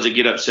 the ones that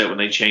get upset when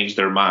they change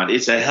their mind.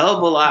 It's a hell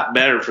of a lot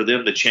better for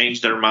them to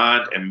change their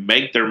mind and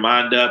make their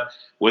mind up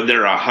when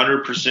they're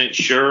 100%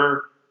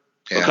 sure.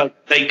 Because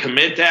they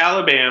commit to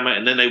Alabama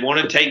and then they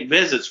want to take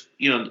visits,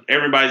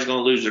 everybody's going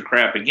to lose their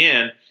crap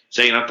again,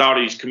 saying, I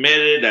thought he's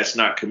committed. That's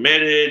not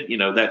committed.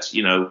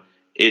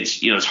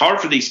 It's hard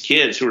for these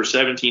kids who are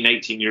 17,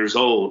 18 years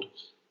old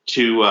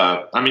to,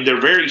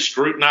 they're very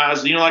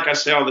scrutinized. Like I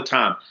say all the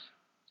time,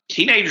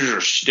 teenagers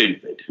are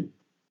stupid.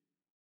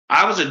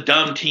 I was a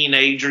dumb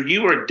teenager.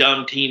 You were a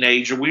dumb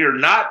teenager. We are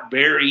not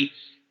very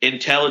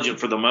intelligent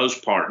for the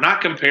most part,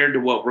 not compared to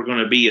what we're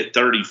going to be at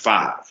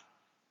 35.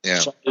 Yeah.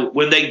 So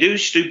when they do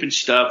stupid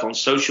stuff on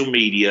social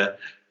media,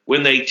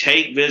 when they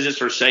take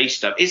visits or say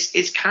stuff,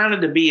 it's kind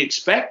of to be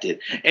expected.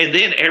 And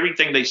then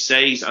everything they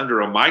say is under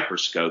a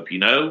microscope,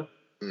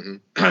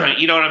 Mm-hmm.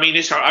 You know what I mean?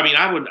 It's hard. I mean,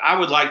 I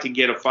would like to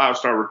get a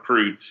 5-star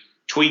recruit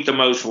tweet the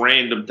most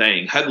random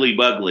thing, huggly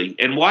bugly,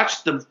 and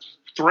watch the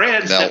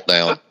threads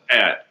meltdown.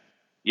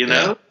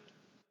 No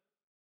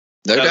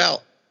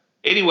doubt.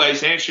 Anyways,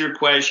 to answer your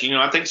question,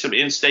 I think some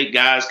in-state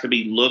guys could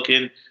be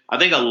looking. I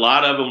think a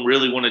lot of them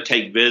really want to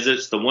take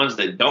visits. The ones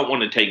that don't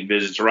want to take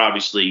visits are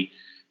obviously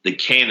the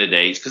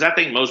candidates, because I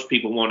think most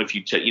people want, if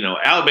you take,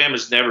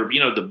 Alabama's never,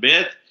 the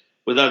myth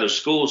with other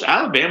schools,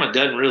 Alabama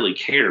doesn't really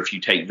care if you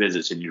take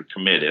visits and you're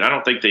committed. I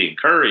don't think they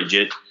encourage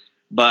it,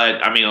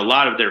 but a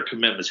lot of their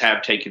commitments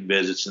have taken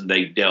visits and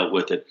they've dealt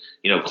with it.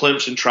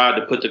 Clemson tried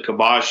to put the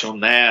kibosh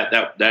on that.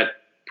 That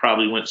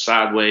probably went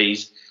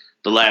sideways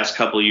the last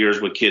couple of years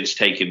with kids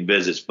taking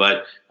visits.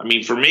 But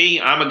for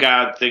me, I'm a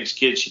guy that thinks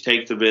kids should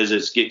take the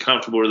visits, get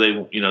comfortable where they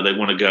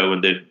want to go,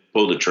 and then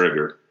pull the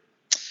trigger.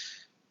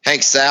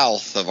 Hank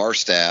South of our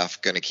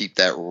staff going to keep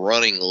that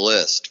running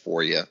list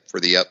for you for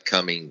the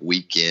upcoming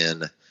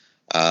weekend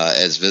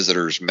as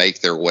visitors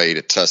make their way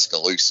to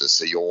Tuscaloosa.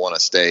 So you'll want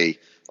to stay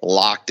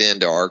locked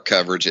into our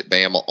coverage at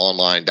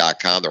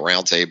BamaOnline.com. The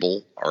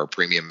Roundtable, our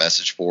premium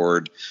message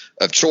board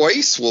of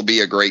choice, will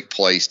be a great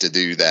place to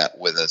do that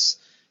with us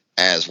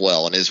as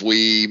well. And as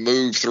we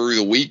move through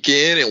the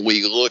weekend and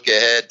we look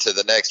ahead to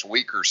the next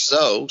week or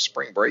so,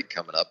 spring break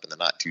coming up in the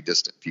not too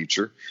distant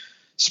future,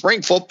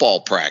 spring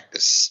football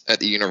practice at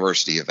the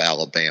University of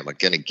Alabama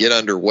going to get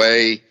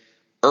underway.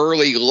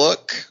 Early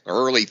look,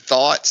 early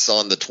thoughts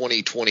on the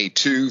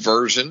 2022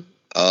 version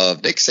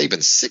of Nick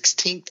Saban's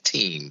 16th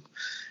team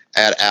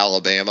at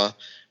Alabama.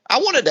 I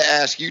wanted to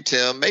ask you,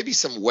 Tim, maybe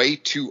some way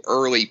too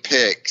early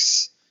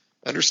picks,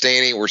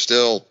 understanding we're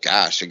still,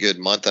 a good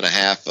month and a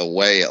half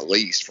away at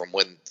least from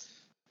when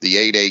the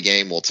A-Day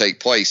game will take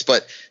place.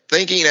 But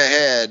thinking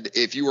ahead,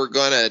 if you were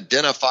going to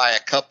identify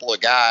a couple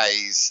of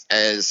guys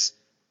as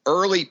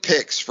early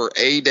picks for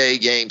A-Day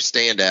game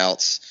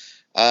standouts,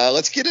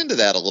 let's get into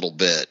that a little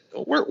bit.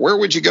 Where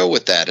would you go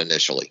with that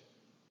initially?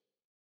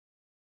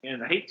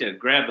 And I hate to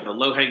grab the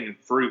low-hanging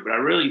fruit, but I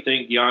really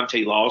think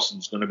Deontay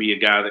Lawson's going to be a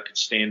guy that could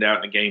stand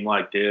out in a game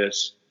like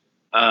this.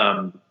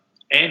 And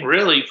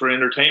really, for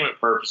entertainment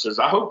purposes,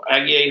 I hope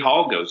Agiye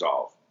Hall goes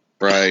off.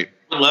 Right.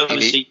 I'd love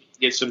to see him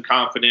get some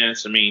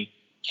confidence. I mean,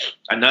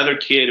 another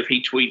kid, if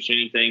he tweets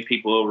anything,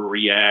 people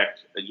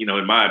overreact.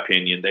 In my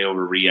opinion, they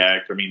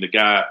overreact. I mean, the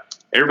guy,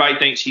 everybody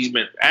thinks he's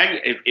been –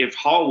 if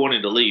Hall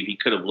wanted to leave, he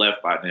could have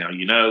left by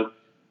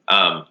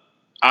now,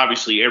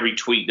 Obviously, every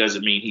tweet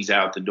doesn't mean he's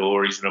out the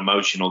door. He's an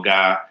emotional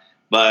guy.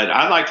 But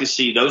I'd like to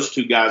see those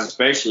two guys,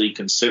 especially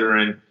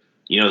considering,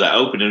 the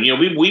opening.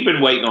 We've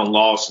been waiting on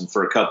Lawson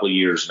for a couple of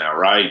years now,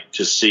 right,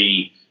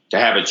 to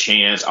have a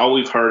chance. All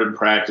we've heard in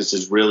practice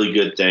is really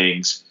good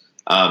things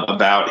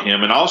about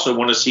him. And also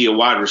want to see a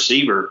wide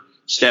receiver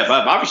step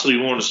up. Obviously,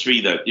 we want to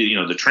see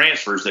the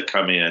transfers that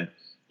come in.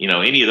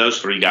 Any of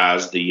those three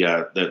guys,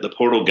 the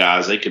portal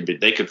guys, they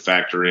could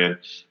factor in.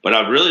 But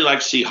I'd really like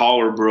to see Hall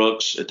or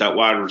Brooks at that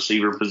wide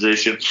receiver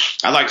position.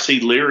 I'd like to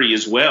see Leary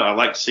as well. I'd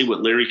like to see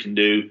what Leary can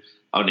do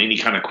on any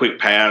kind of quick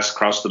pass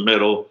across the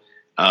middle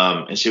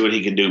and see what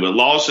he can do. But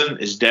Lawson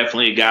is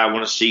definitely a guy I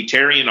want to see.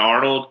 Terrion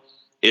Arnold,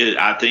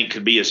 I think,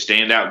 could be a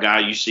standout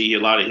guy. You see a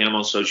lot of him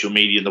on social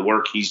media, the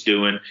work he's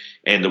doing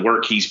and the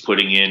work he's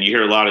putting in. You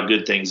hear a lot of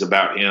good things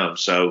about him.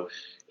 So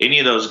any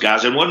of those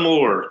guys. And one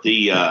more,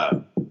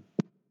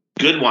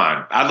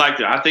 Goodwine.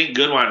 I think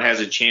Goodwine has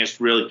a chance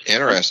to really.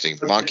 Interesting.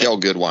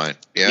 Monkel Goodwine.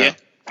 Yeah.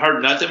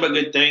 Heard nothing but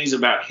good things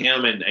about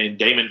him and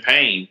Damon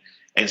Payne.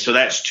 And so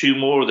that's two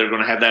more. They're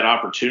going to have that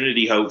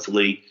opportunity,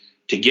 hopefully,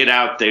 to get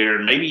out there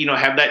and maybe,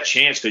 have that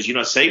chance. Because,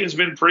 Saban's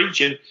been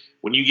preaching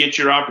when you get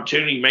your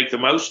opportunity, make the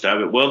most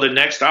of it. Well, the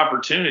next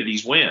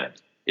opportunity's when?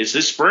 It's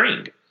this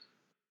spring.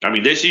 I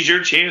mean, this is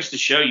your chance to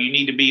show you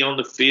need to be on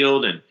the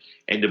field and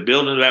to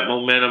build into that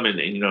momentum and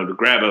to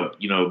grab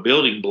a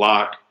building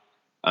block.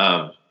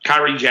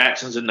 Kyrie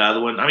Jackson's another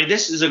one. I mean,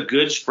 this is a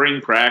good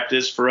spring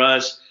practice for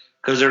us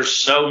because there's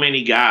so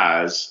many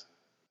guys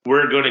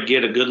we're going to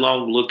get a good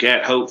long look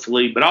at,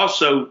 hopefully. But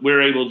also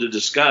we're able to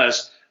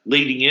discuss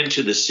leading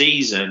into the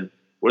season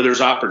where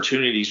there's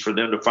opportunities for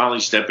them to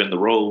finally step in the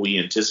role we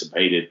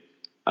anticipated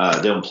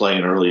them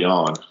playing early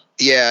on.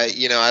 Yeah,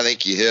 I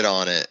think you hit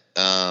on it.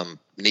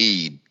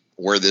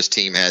 Where this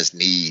team has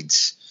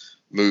needs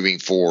moving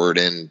forward.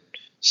 And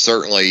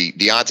certainly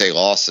Deontay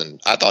Lawson,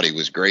 I thought he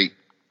was great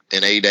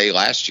in A-Day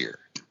last year.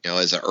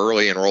 As an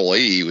early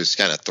enrollee, he was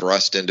kind of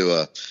thrust into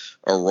a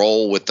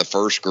role with the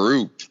first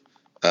group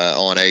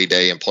on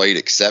A-Day and played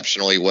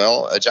exceptionally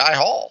well. Agiye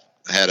Hall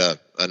had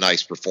a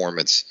nice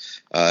performance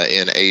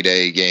in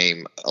A-Day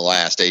game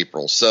last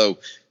April. So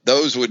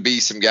those would be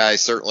some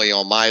guys certainly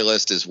on my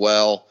list as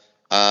well.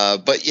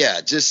 But yeah,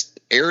 just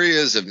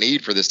areas of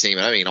need for this team.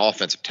 And I mean,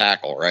 offensive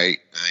tackle, right?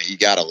 You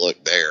got to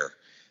look there.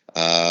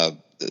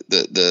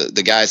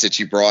 The guys that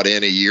you brought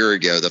in a year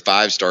ago, the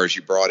 5 stars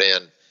you brought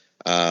in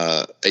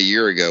a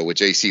year ago with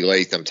J.C.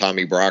 Latham,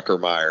 Tommy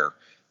Brockermeyer,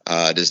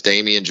 does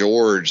Damian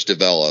George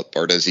develop,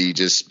 or does he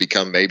just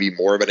become maybe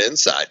more of an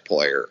inside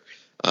player?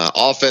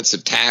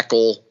 Offensive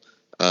tackle,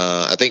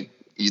 I think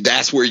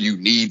that's where you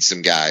need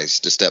some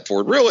guys to step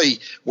forward. Really,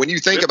 when you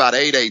think about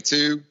A-Day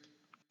too,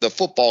 the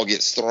football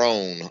gets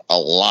thrown a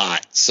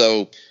lot.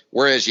 So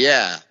whereas,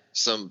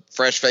 some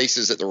fresh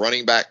faces at the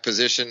running back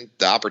position,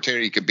 the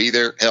opportunity could be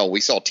there. Hell, we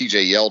saw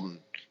TJ Yeldon.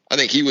 I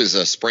think he was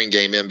a spring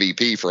game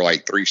MVP for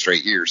like 3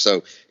 straight years.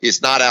 So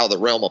it's not out of the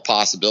realm of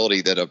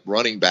possibility that a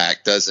running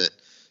back doesn't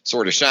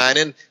sort of shine.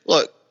 And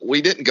look,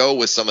 we didn't go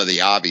with some of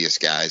the obvious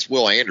guys.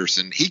 Will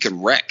Anderson, he could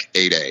wreck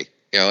A-Day.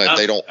 If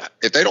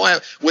they don't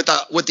have with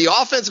the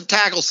offensive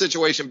tackle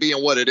situation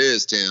being what it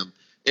is, Tim,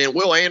 and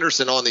Will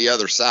Anderson on the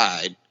other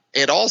side,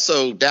 and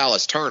also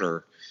Dallas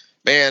Turner,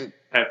 man,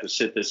 have to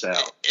sit this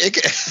out.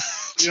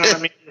 You know what I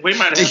mean? We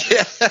might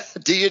have.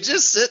 Do you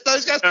just sit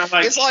those guys?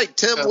 It's like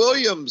Tim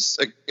Williams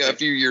a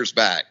few years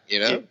back.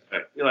 You're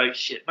like,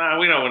 shit, man,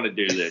 we don't want to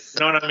do this. You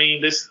know what I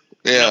mean?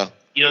 Yeah.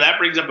 That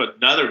brings up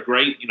another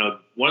great.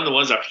 One of the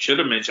ones I should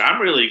have mentioned.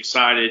 I'm really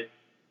excited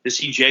to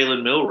see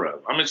Jalen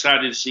Milroe. I'm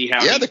excited to see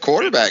how the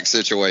quarterback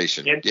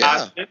situation.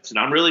 And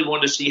I'm really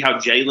wanting to see how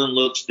Jalen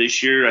looks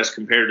this year as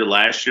compared to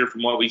last year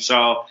from what we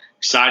saw.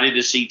 Excited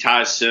to see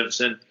Ty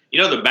Simpson.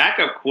 The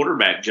backup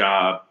quarterback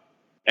job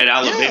at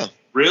Alabama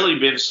really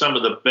been some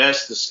of the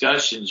best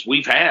discussions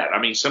we've had. I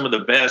mean, some of the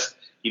best,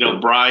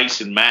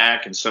 Bryce and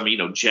Mac and some,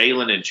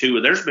 Jalen and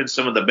Tua. There's been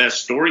some of the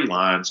best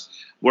storylines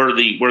where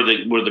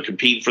the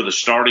competing for the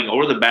starting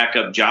or the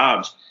backup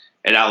jobs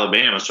at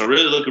Alabama. So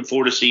really looking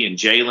forward to seeing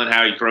Jalen,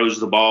 how he throws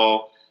the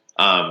ball.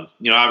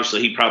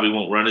 Obviously he probably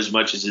won't run as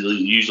much as he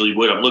usually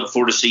would. I'm looking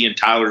forward to seeing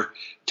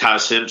Ty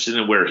Simpson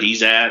and where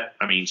he's at.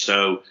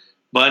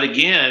 But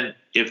again,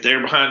 if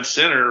they're behind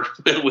center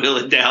with Will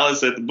and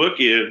Dallas at the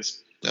bookends,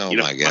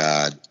 my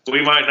God,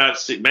 we might not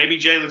see. Maybe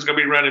Jalen's going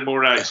to be running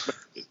more than I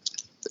expected.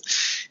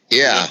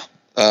 Yeah,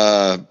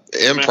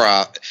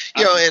 improv.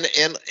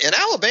 And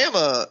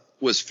Alabama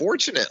was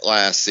fortunate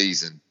last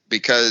season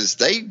because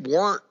they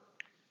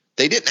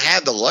didn't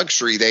have the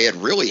luxury they had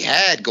really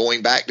had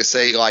going back to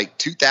say like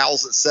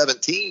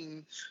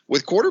 2017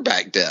 with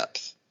quarterback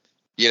depth.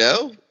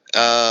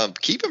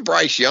 Keeping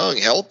Bryce Young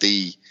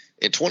healthy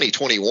in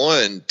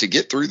 2021 to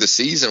get through the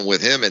season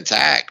with him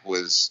intact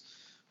was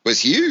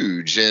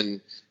huge.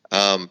 And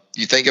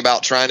you think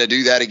about trying to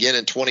do that again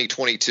in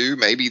 2022.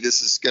 Maybe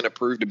this is going to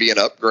prove to be an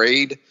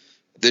upgrade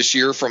this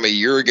year from a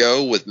year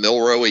ago with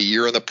Milroe a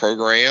year in the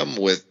program,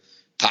 with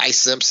Ty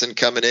Simpson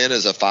coming in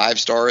as a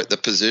 5-star at the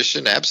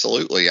position.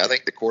 Absolutely. I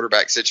think the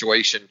quarterback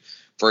situation,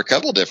 for a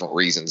couple of different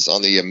reasons.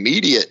 From the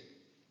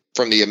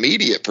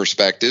immediate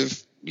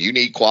perspective, you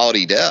need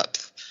quality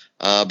depth.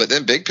 But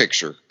then big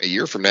picture, a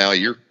year from now,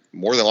 you're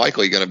more than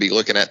likely going to be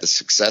looking at the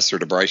successor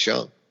to Bryce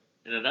Young.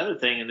 And another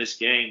thing in this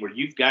game where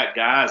you've got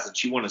guys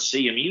that you want to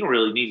see. I mean, you don't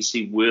really need to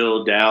see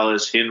Will,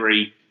 Dallas,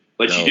 Henry,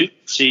 but you do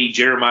see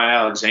Jeremiah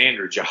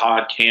Alexander,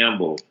 Jahad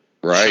Campbell,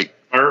 right?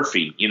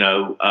 Murphy,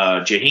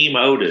 Jaheim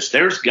Otis.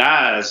 There's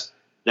guys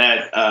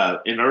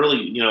that in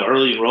early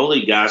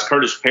enrollee guys,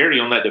 Curtis Perry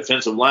on that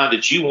defensive line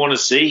that you want to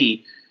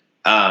see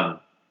that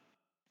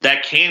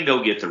can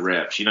go get the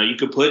reps. You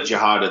could put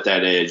Jahad at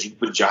that edge. You can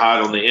put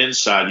Jahad on the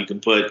inside. You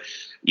can put,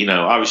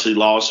 obviously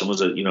Lawson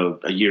was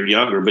a year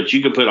younger, but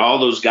you could put all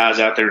those guys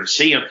out there and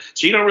see them.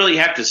 So you don't really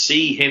have to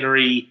see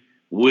Henry,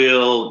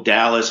 Will,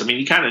 Dallas. I mean,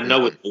 you kind of know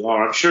what they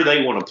are. I'm sure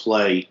they want to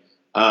play.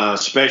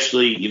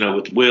 Especially,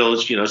 with Will,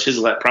 it's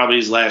probably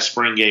his last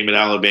spring game at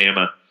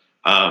Alabama.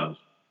 But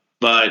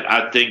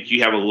I think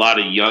you have a lot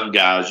of young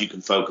guys you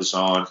can focus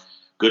on.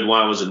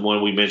 Goodwine was in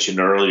one we mentioned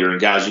earlier, and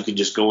guys you can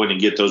just go in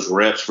and get those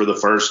reps for the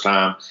first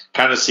time,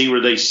 kind of see where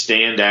they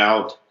stand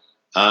out,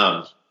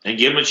 and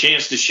give them a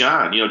chance to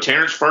shine.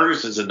 Terrence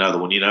Ferguson's another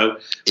one,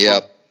 Yep.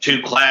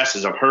 2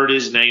 classes. I've heard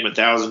his name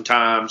 1,000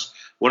 times.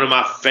 One of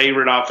my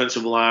favorite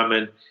offensive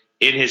linemen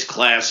in his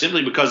class,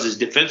 simply because his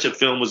defensive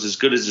film was as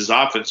good as his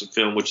offensive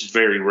film, which is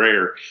very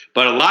rare.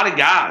 But a lot of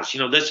guys,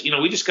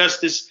 we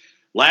discussed this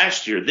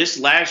last year. This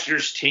last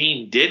year's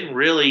team didn't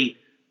really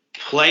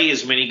play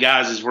as many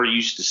guys as we're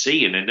used to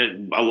seeing, and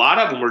then a lot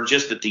of them were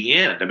just at the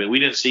end. I mean, we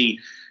didn't see,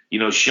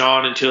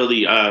 Sean until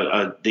the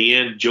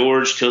end,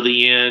 George till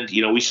the end.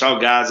 We saw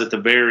guys at the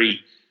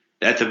very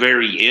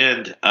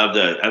end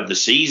of the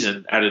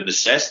season out of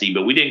necessity,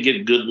 but we didn't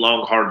get good,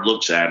 long, hard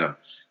looks at them.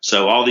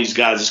 So all these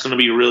guys, it's going to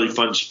be a really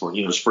fun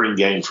spring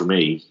game for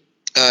me.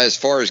 As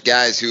far as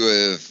guys who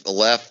have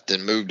left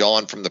and moved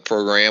on from the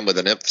program with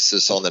an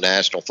emphasis on the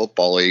National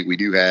Football League, we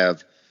do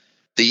have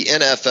the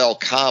NFL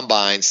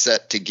Combine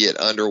set to get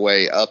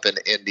underway up in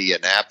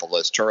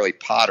Indianapolis. Charlie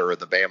Potter of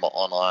the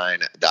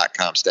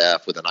BamaOnline.com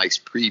staff with a nice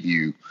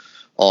preview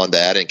on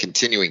that and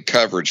continuing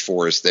coverage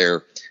for us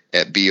there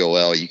at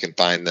BOL. You can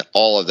find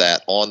all of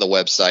that on the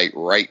website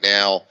right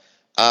now.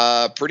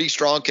 Pretty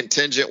strong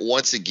contingent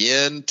once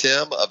again,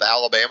 Tim, of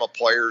Alabama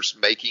players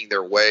making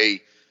their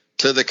way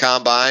to the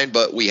Combine,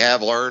 but we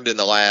have learned in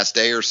the last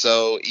day or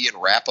so, Ian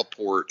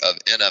Rappaport of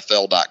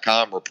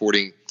NFL.com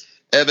reporting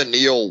Evan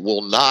Neal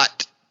will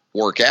not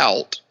work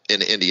out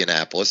in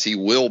Indianapolis. He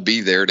will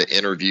be there to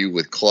interview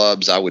with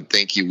clubs. I would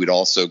think he would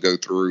also go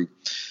through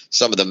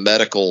some of the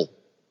medical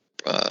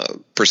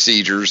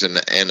procedures and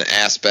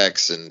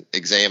aspects and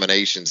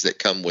examinations that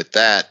come with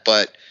that.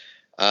 But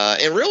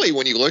and really,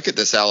 when you look at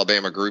this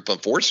Alabama group,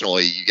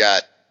 unfortunately, you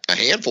got a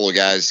handful of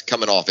guys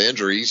coming off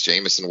injuries: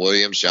 Jamison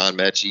Williams, John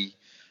Mechie,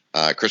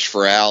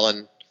 Christopher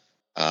Allen,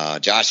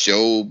 Josh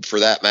Jobe, for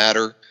that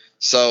matter.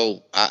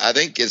 So I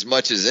think as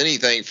much as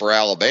anything for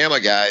Alabama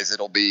guys,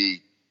 it'll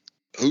be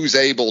who's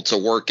able to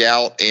work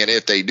out, and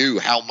if they do,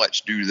 how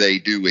much do they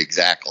do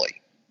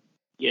exactly?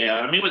 Yeah,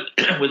 I mean,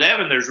 with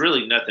Evan, there's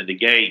really nothing to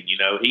gain.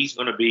 He's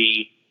going to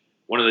be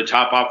one of the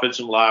top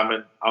offensive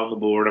linemen on the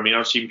board. I mean,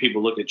 I've seen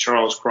people look at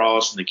Charles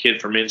Cross and the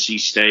kid from NC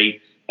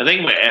State. I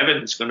think with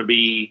Evan's going to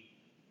be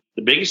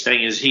the biggest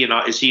thing is he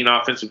an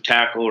offensive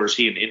tackle or is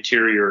he an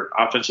interior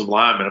offensive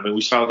lineman? I mean,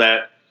 we saw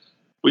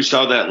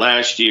that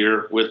last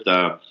year with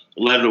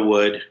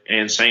Leatherwood,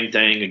 and same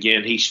thing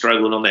again. He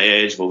struggled on the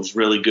edge, but was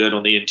really good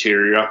on the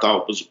interior. I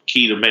thought was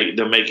key to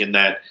making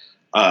that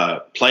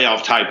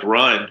playoff type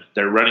run,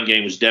 their running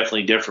game was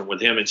definitely different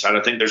with him inside.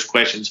 I think there's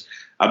questions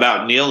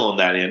about Neal on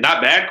that end.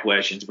 Not bad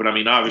questions, but I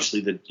mean,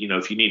 obviously that,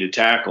 if you need a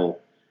tackle,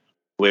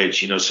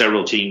 which,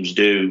 several teams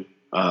do,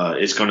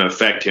 it's going to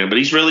affect him. But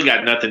he's really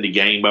got nothing to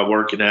gain by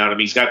working out. I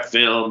mean, he's got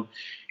film.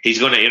 He's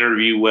going to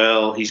interview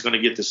well. He's going to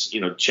get this,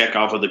 check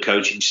off of the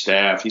coaching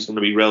staff. He's going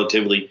to be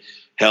relatively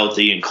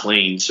healthy and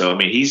clean. So, I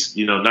mean, he's,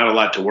 not a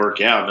lot to work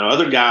out. Now,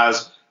 other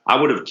guys I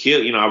would have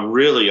killed, I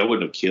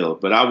wouldn't have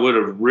killed, but I would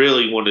have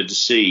really wanted to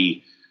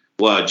see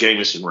what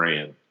Jamison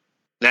ran.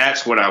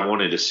 That's what I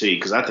wanted to see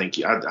because I think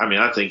he's,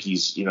 I think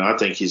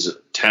he's a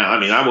talent. I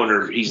mean, I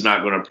wonder if he's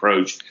not going to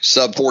approach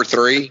sub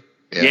 4.3.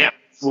 Yeah.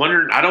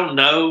 Wondering, I don't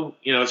know.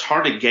 It's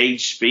hard to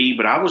gauge speed,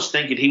 but I was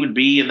thinking he would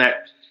be in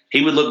that.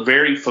 He would look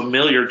very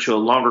familiar to a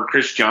longer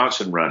Chris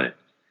Johnson running.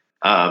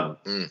 That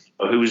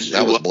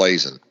was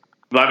blazing.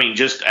 I mean,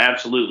 just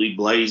absolutely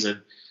blazing.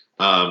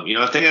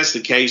 I think that's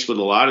the case with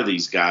a lot of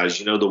these guys.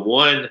 The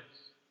one,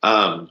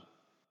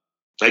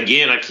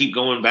 again, I keep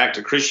going back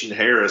to Christian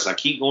Harris. I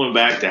keep going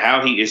back to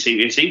how is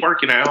he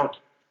working out?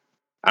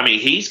 I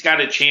mean, he's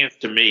got a chance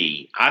to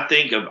me. I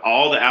think of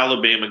all the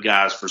Alabama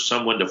guys for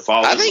someone to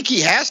follow. I think he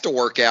has to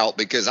work out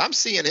because I'm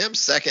seeing him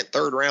second,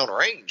 third round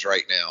range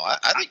right now.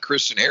 I think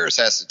Christian Harris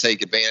has to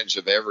take advantage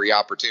of every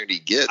opportunity he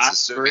gets,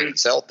 assuming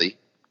he's healthy.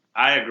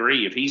 I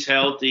agree. If he's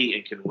healthy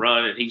and can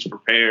run and he's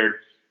prepared,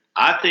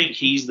 I think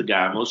he's the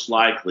guy most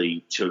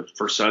likely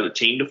for a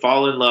team to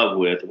fall in love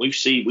with. And we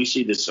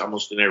see this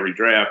almost in every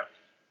draft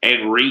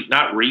and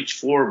not reach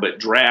for, but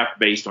draft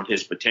based on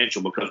his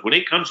potential. Because when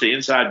it comes to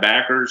inside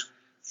backers,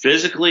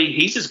 physically,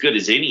 he's as good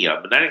as any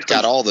of them. He's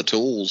got all the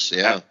tools,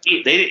 yeah.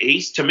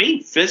 He's to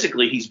me,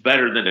 physically, he's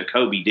better than a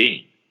Kobe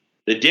Dean.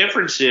 The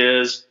difference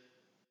is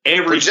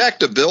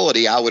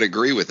projectability. I would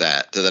agree with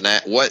that.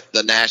 What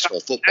the National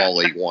Football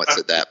League wants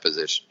at that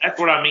position. That's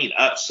what I mean.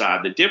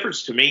 Upside. The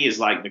difference to me is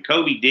like the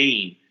Kobe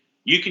Dean.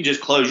 You can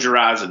just close your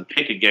eyes and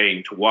pick a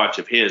game to watch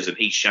of his, and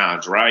he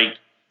shines. Right.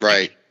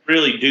 Right.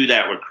 Really do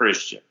that with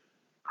Christian.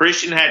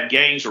 Christian had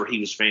games where he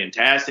was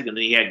fantastic, and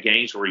then he had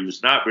games where he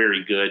was not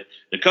very good.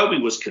 Kobe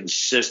was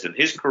consistent.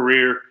 His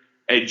career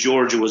at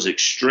Georgia was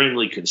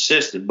extremely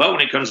consistent. But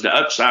when it comes to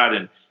upside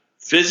and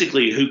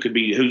physically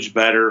who's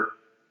better,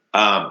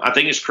 I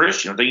think it's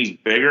Christian. I think he's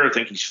bigger. I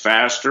think he's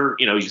faster.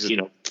 He's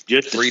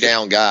just a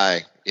 3-down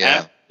guy.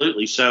 Yeah.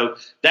 Absolutely. So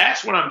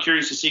that's what I'm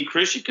curious to see.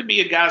 Christian could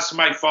be a guy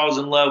somebody falls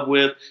in love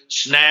with,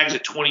 snags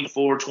at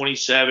 24,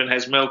 27,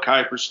 has Mel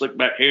Kiper slick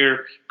back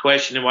hair,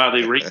 questioning why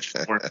they reach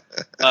for him.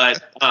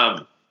 But,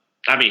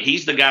 I mean,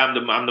 he's the guy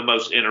I'm the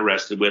most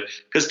interested with.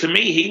 Because to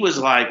me, he was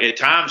like, at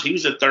times, he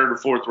was a third or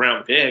fourth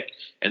round pick.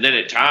 And then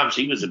at times,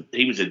 he was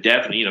a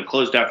definite,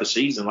 closed out the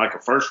season like a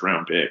first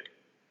round pick.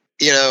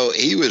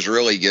 He was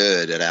really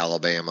good at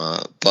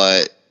Alabama.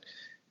 But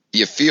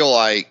you feel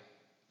like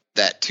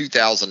that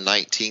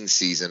 2019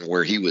 season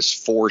where he was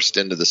forced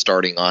into the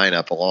starting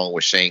lineup along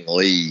with Shane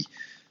Lee,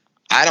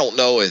 I don't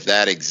know if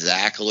that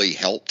exactly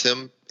helped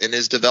him in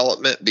his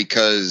development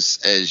because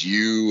as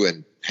you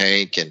and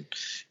Hank and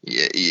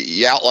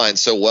you outlined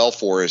so well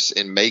for us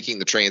in making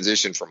the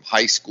transition from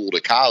high school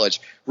to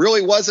college,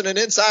 really wasn't an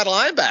inside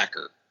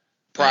linebacker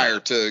prior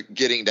to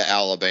getting to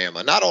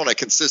Alabama, not on a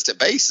consistent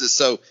basis.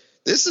 So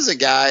this is a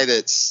guy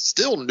that's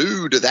still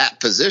new to that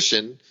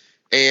position.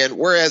 And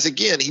whereas,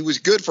 again, he was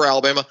good for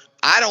Alabama,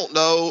 I don't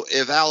know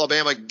if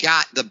Alabama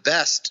got the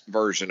best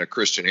version of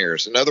Christian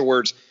Harris. In other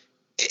words,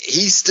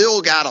 he's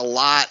still got a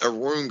lot of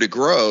room to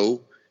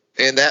grow,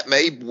 and that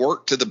may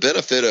work to the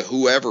benefit of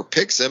whoever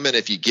picks him. And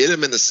if you get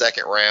him in the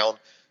second round,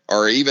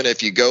 or even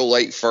if you go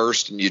late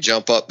first and you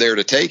jump up there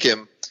to take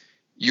him,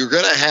 you're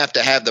going to have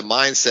the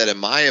mindset, in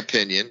my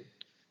opinion,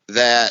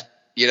 that,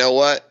 you know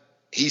what,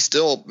 he's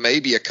still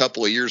maybe a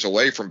couple of years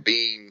away from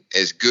being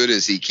as good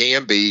as he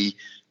can be.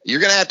 You're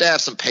going to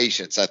have some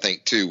patience, I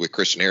think, too, with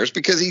Christian Harris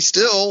because he's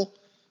still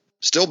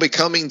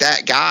becoming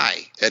that guy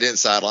at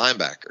inside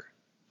linebacker.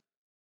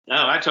 No,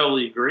 I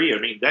totally agree. I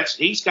mean,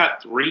 he's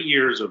got 3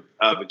 years of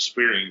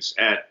experience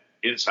at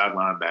inside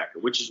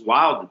linebacker, which is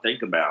wild to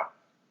think about.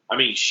 I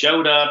mean, he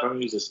showed up. I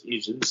mean,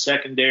 he's in the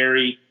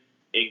secondary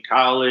in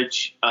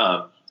college.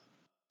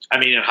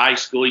 In high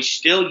school. He's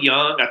still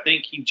young. I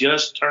think he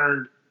just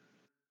turned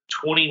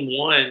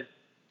 21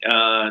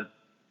 right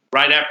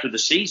after the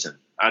season.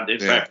 In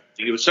fact,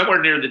 it was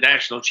somewhere near the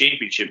national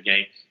championship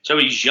game. So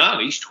he's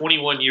young. He's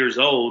 21 years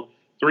old,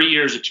 3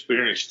 years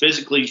experience.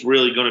 Physically, he's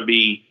really going to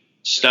be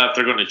stuff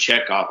they're going to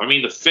check off. I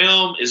mean, the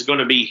film is going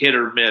to be hit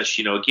or miss.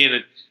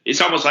 Again,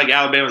 it's almost like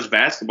Alabama's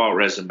basketball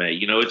resume.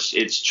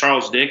 It's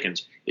Charles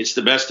Dickens. It's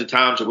the best of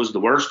times. It was the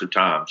worst of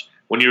times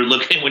when you're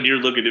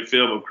looking at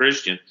film of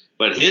Christian.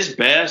 But his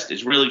best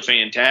is really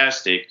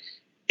fantastic.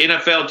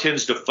 NFL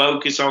tends to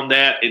focus on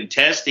that and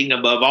testing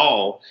above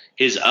all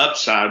his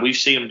upside. We've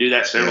seen him do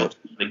that several times.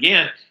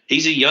 Again,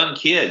 he's a young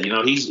kid.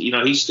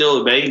 He's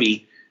still a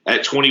baby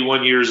at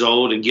 21 years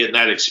old and getting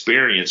that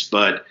experience.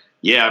 But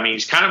yeah, I mean,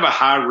 he's kind of a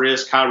high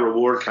risk, high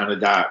reward kind of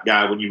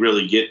guy when you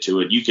really get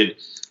to it. You could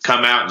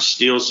come out and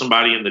steal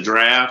somebody in the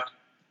draft,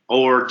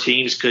 or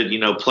teams could,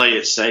 play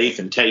it safe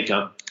and take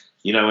them.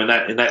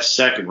 in that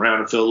second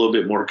round, I feel a little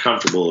bit more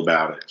comfortable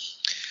about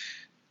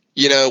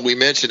it. We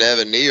mentioned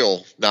Evan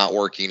Neal not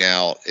working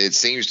out. It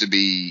seems to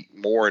be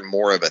more and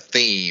more of a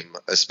theme,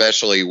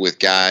 especially with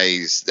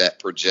guys that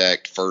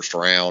project first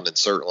round and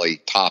certainly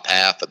top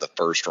half of the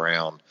first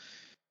round.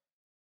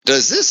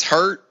 Does this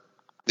hurt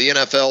the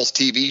NFL's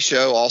TV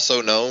show,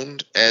 also known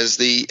as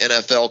the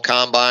NFL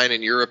Combine,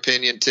 in your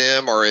opinion,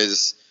 Tim, or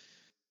is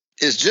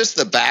just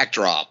the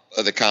backdrop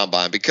of the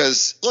Combine?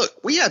 Because, look,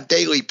 we have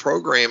daily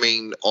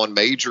programming on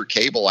major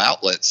cable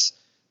outlets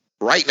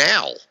right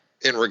now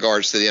in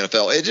regards to the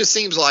NFL. It just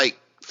seems like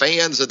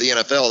fans of the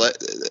NFL,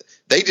 that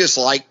they just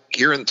like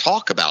hearing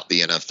talk about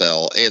the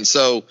NFL. And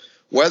so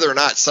whether or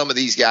not some of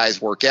these guys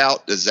work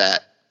out, does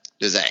that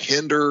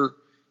hinder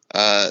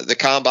the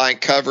Combine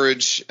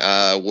coverage?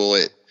 Will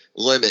it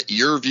limit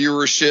your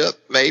viewership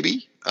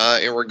maybe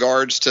in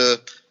regards to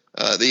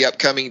the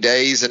upcoming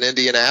days in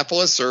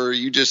Indianapolis, or are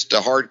you just a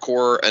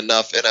hardcore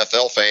enough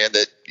NFL fan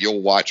that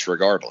you'll watch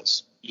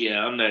regardless?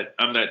 Yeah, I'm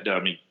that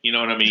dummy. You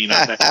know what I mean?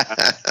 I'm going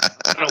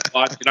to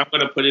watch it. I'm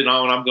going to put it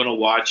on. I'm going to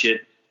watch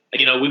it.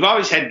 We've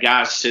always had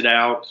guys sit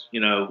out.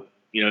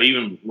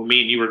 Even when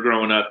me and you were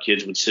growing up,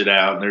 kids would sit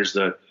out. And there's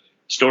the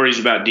stories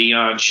about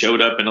Deion showed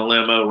up in a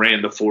limo,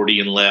 ran the 40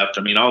 and left.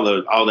 I mean, all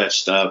that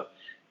stuff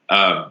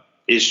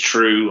is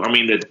true. I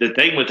mean, the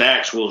thing with the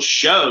actual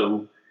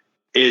show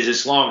is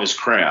it's long as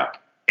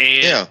crap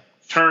and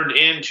turned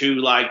into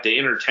like the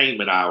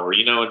entertainment hour.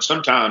 And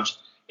sometimes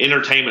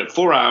entertainment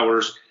 4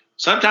 hours.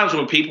 Sometimes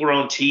when people are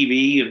on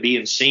TV and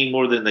being seen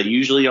more than they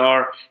usually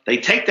are, they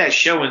take that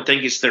show and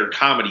think it's their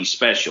comedy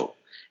special.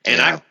 And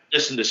I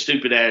listen to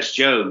stupid ass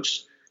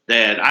jokes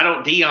that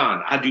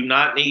Deion, I do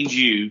not need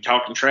you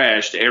talking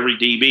trash to every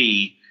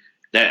DB,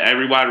 that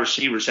every wide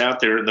receiver's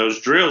out there in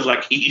those drills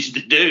like he used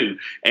to do.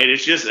 And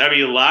it's just,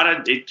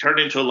 it turned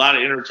into a lot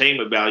of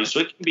entertainment value.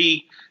 So it can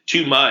be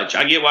too much.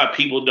 I get why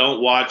people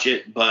don't watch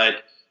it,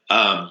 but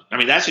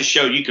that's a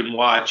show you can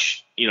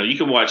watch. You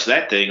can watch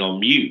that thing on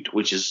mute,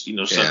 which is,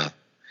 something.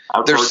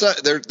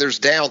 There's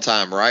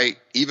downtime, right?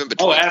 Even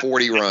between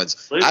 40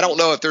 runs. I don't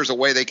know if there's a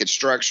way they could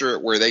structure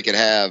it where they could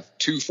have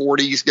 2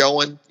 40s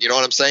going. You know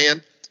what I'm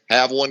saying?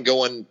 Have one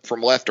going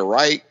from left to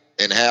right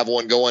and have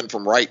one going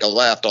from right to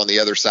left on the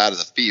other side of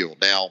the field.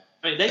 Now,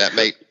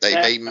 they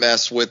may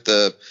mess with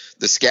the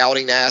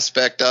scouting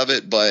aspect of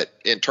it, but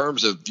in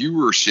terms of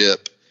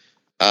viewership,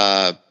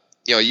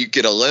 you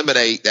could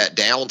eliminate that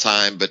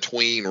downtime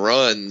between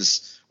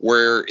runs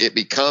where it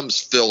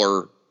becomes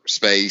filler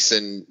space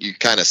and you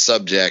kind of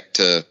subject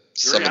to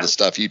some of the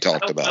stuff you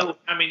talked about. I don't know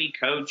how many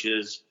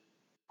coaches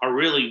are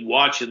really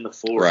watching the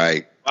 40.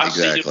 Right,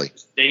 exactly.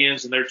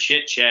 Stands and their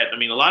chit chat. A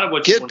lot of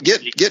what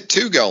get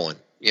 2 going,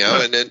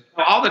 and then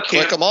all the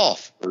click them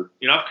off.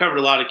 I've covered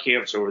a lot of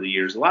camps over the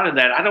years. A lot of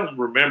that I don't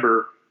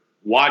remember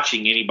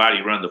watching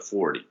anybody run the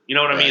 40. You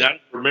know what I mean? I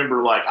don't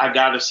remember I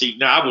got to see.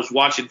 Now I was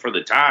watching for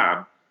the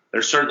time.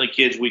 There's certainly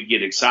kids we'd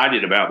get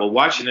excited about, but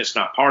watching it's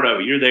not part of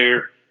it. You're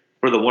there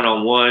for the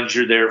one-on-ones,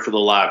 you're there for the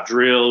live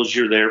drills,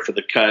 you're there for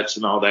the cuts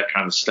and all that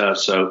kind of stuff.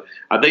 So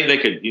I think they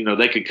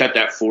could cut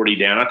that 40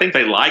 down. I think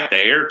they like the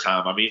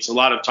airtime. It's a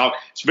lot of talk.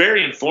 It's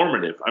very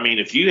informative.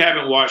 If you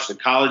haven't watched a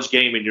college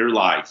game in your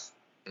life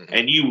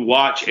and you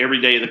watch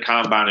every day of the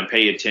Combine and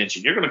pay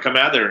attention, you're going to come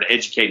out there an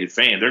educated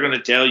fan. They're going to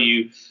tell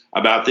you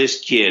about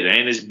this kid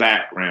and his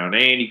background,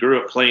 and he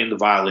grew up playing the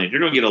violin.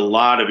 You're going to get a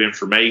lot of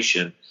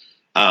information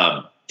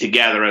to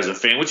gather as a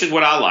fan, which is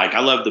what I like.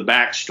 I love the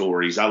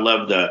backstories. I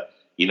love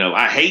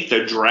I hate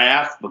the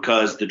draft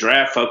because the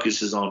draft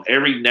focuses on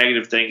every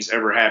negative thing's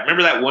ever happened.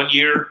 Remember that one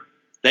year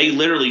they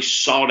literally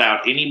sought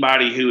out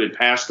anybody who had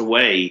passed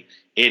away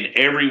in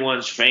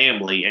everyone's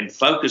family and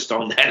focused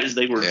on that as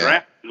they were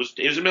drafted. It was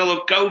in the middle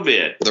of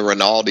COVID. The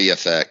Rinaldi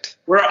effect.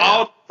 We're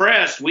all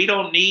depressed. We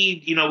don't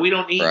need, to know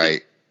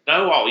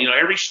all.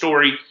 Every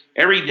story,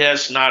 every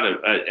death's not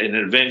an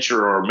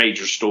adventure or a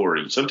major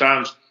story.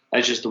 Sometimes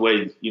that's just the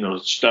way,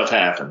 stuff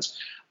happens.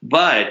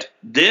 But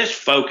this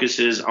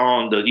focuses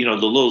on the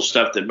little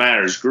stuff that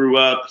matters. Grew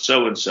up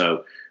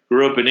so-and-so.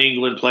 Grew up in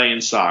England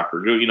playing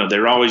soccer.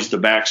 They're always the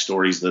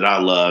backstories that I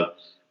love.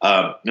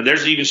 And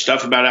there's even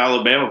stuff about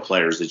Alabama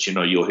players that,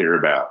 you'll hear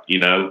about,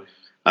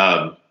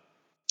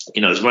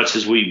 as much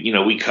as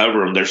we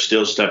cover them, there's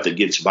still stuff that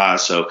gets by.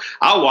 So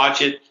I'll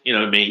watch it.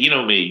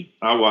 Me,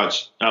 I'll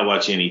watch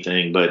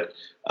anything, but,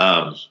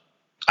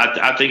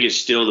 I think it's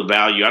still the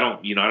value. I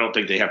don't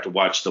think they have to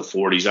watch the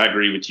 40s. I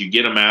agree with you.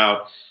 Get them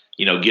out.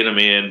 Get them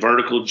in,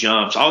 vertical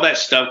jumps, all that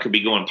stuff could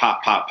be going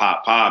pop, pop,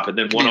 pop, pop, and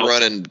then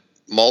running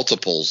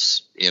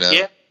multiples.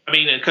 Yeah,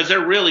 because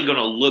they're really going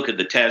to look at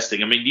the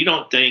testing. You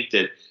don't think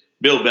that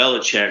Bill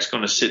Belichick's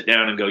going to sit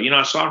down and go,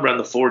 I saw him run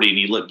the 40 and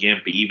he looked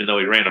gimpy, even though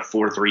he ran a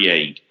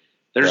 4.38.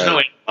 There's no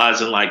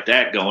analyzing like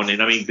that going.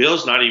 And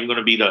Bill's not even going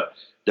to be the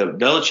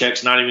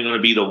Belichick's not even going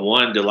to be the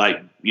one to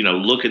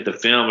look at the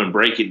film and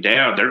break it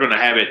down. They're going to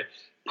have it.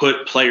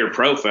 Put player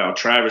profile,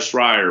 Travis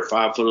Ryer,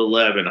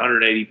 5'11",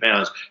 180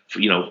 pounds,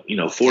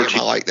 14.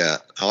 I like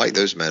that. I like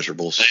those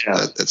measurables.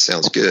 Yeah. That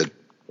sounds good.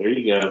 There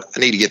you go. I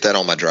need to get that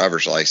on my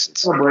driver's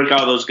license. I'm going to break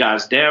all those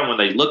guys down. When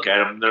they look at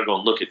them, they're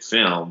going to look at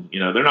film.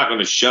 They're not going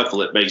to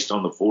shuffle it based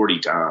on the 40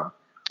 time.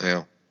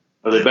 Yeah.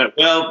 Or they better,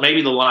 well,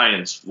 maybe the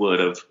Lions would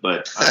have,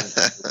 but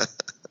I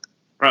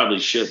probably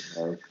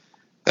shouldn't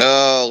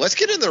have. Let's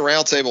get into the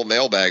roundtable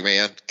mailbag,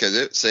 man, because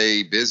it's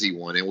a busy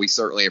one, and we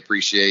certainly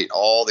appreciate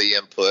all the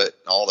input,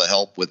 all the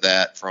help with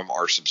that from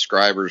our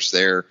subscribers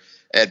there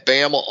at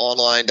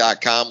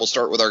BamaOnline.com. We'll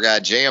start with our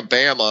guy, Jam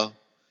Bama.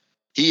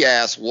 He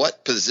asked,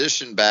 what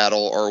position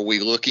battle are we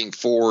looking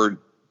forward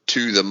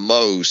to the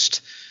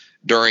most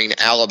during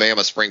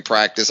Alabama spring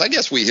practice? I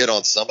guess we hit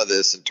on some of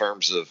this in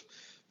terms of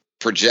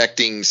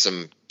projecting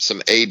some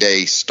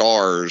A-Day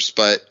stars,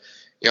 but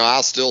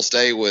I'll still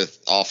stay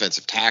with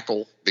offensive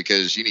tackle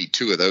because you need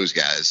two of those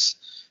guys.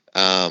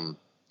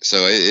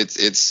 So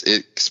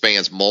it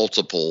spans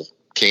multiple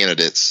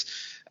candidates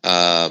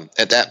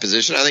at that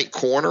position. I think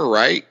corner,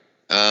 right?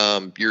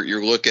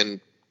 You're looking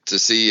to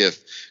see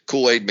if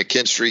Kool-Aid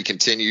McKinstry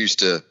continues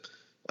to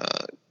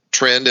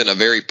trend in a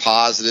very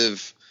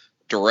positive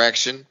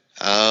direction.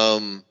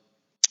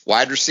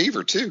 Wide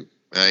receiver too.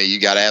 You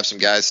got to have some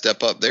guys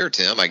step up there,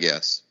 Tim, I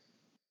guess.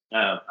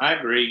 I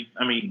agree.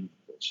 I mean,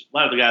 a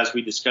lot of the guys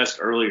we discussed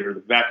earlier, the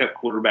backup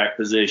quarterback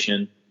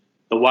position,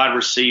 the wide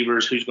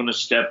receivers, who's going to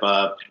step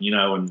up,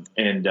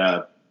 and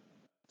have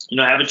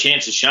a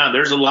chance to shine.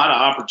 There's a lot of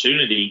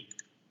opportunity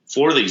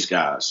for these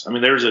guys. I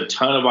mean, there's a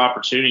ton of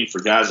opportunity for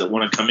guys that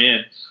want to come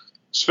in,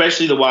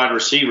 especially the wide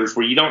receivers,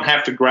 where you don't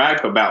have to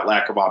gripe about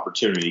lack of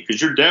opportunity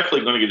because you're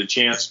definitely going to get a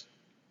chance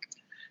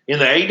in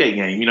the A-Day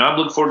game. I'm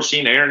looking forward to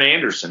seeing Aaron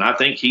Anderson. I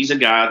think he's a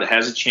guy that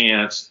has a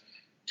chance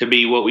to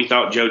be what we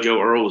thought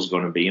JoJo Earle was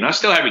going to be. And I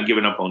still haven't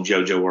given up on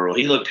JoJo Earle.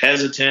 He looked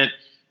hesitant.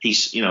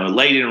 He's,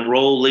 late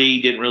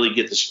enrollee, didn't really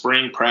get the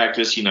spring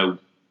practice,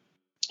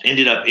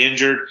 ended up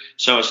injured.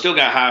 So I still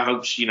got high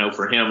hopes,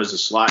 for him as a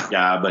slot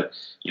guy. But,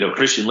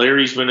 Christian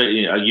Leary's been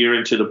a year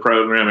into the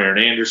program.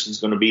 Aaron Anderson's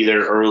going to be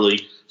there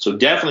early. So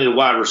definitely the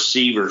wide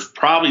receivers,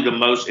 probably the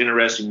most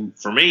interesting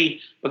for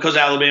me because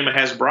Alabama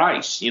has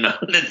Bryce,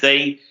 that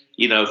they,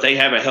 if they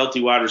have a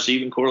healthy wide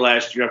receiving core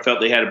last year, I felt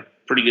they had a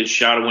pretty good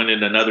shot of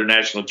winning another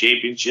national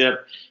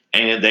championship,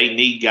 and they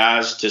need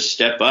guys to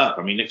step up.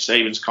 I mean, Nick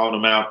Saban's calling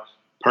them out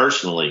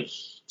personally.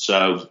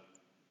 So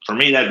for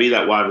me, that'd be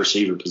that wide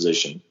receiver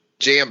position.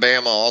 Jam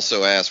Bama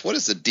also asked, what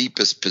is the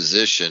deepest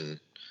position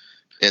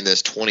in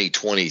this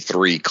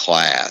 2023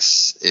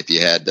 class? If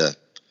you had to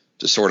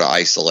sort of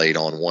isolate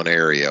on one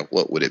area,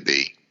 what would it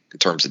be in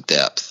terms of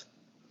depth?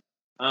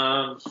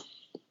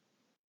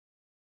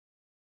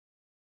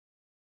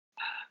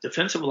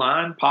 Defensive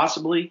line,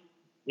 possibly.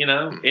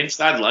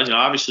 Inside line,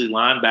 obviously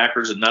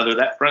linebackers, another.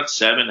 That front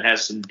seven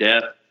has some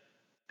depth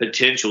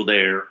potential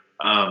there.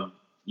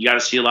 You got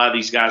to see a lot of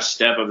these guys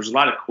step up. There's a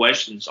lot of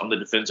questions on the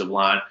defensive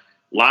line.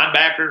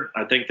 Linebacker,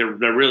 I think they're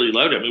really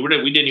loaded. I mean,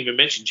 we didn't even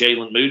mention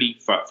Jalen Moody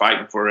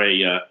fighting for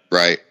a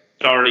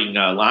starting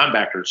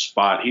linebacker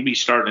spot. He'd be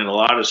starting in a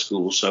lot of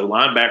schools. So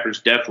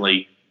linebackers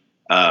definitely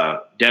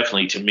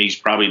to me is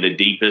probably the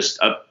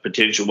deepest up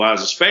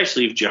potential-wise,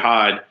 especially if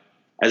Jihad,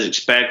 as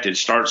expected,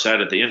 starts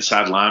out at the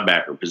inside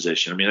linebacker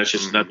position. I mean, that's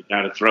just another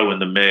guy to throw in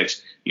the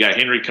mix. You got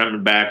Henry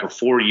coming back, a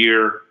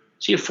 4-year.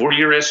 Is he a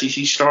 4-year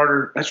SEC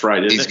starter? That's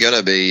right, isn't it? He's going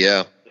to be,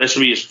 yeah. This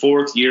will be his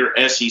 4th year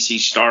SEC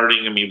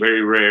starting. I mean,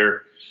 very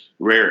rare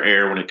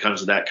air when it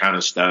comes to that kind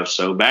of stuff.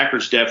 So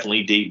backers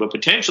definitely deep, but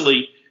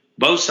potentially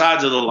both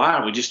sides of the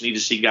line, we just need to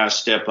see guys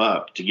step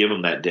up to give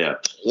them that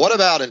depth. What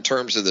about in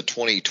terms of the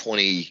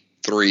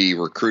 2023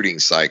 recruiting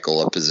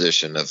cycle, a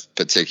position of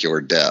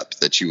particular depth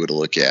that you would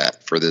look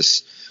at for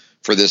this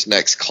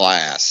next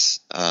class?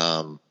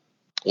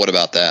 What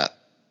about that?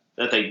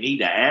 That they need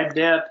to add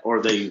depth,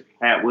 or they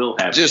will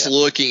have just depth?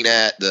 Looking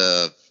at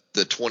the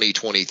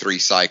 2023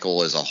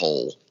 cycle as a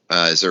whole,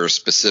 is there a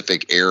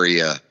specific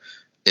area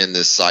in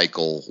this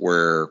cycle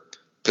where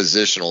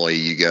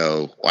positionally you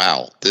go,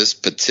 wow, this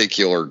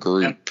particular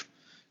group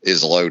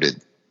is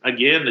loaded?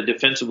 Again, the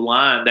defensive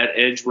line, that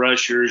edge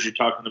rushers you're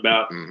talking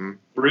about,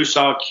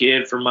 Russaw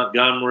kid from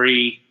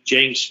Montgomery,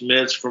 James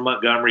Smith's from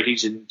Montgomery.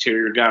 He's an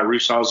interior guy.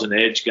 Russaw's an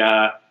edge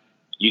guy.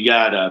 You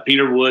got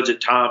Peter Woods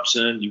at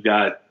Thompson. You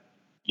got,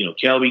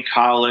 Kelby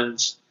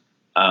Collins,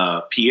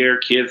 Pierre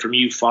kid from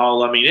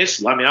UFall.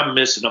 I'm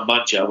missing a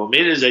bunch of them.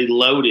 It is a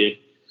loaded,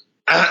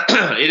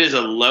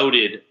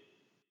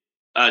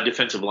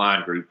 defensive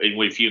line group.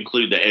 And if you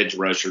include the edge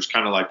rushers,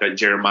 kind of like that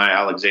Jeremiah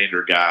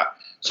Alexander guy.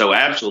 So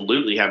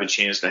absolutely have a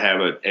chance to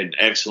have an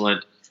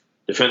excellent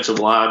defensive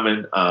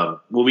lineman.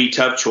 Will be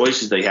tough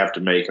choices they have to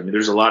make. I mean,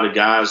 there's a lot of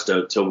guys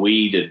to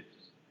weed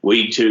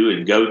to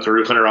and go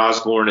through. Hunter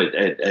Osborne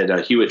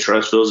at Hewitt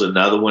Trussville is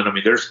another one. I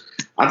mean,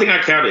 I think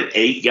I counted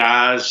 8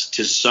 guys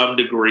to some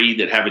degree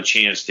that have a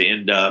chance to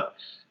end up,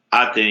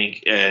 I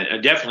think,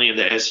 definitely in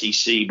the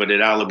SEC, but at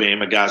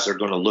Alabama, guys are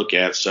going to look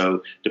at.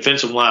 So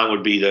defensive line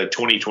would be the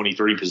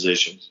 2023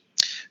 positions.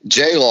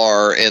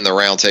 J-Lar in the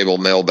roundtable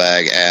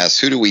mailbag asks,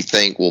 who do we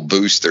think will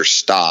boost their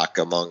stock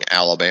among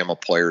Alabama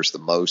players the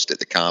most at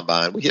the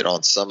Combine? We hit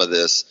on some of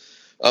this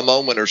a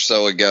moment or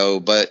so ago,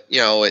 but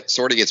it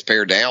sort of gets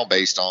pared down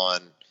based on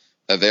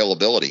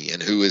availability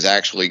and who is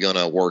actually going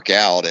to work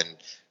out. And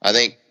I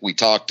think we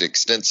talked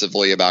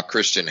extensively about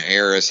Christian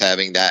Harris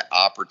having that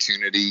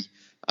opportunity.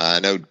 I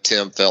know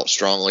Tim felt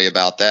strongly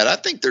about that. I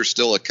think there's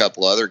still a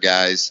couple other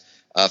guys.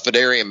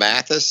 Fedarian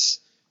Mathis,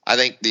 I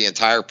think the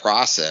entire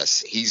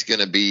process, he's going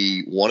to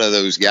be one of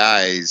those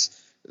guys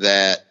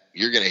that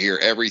you're going to hear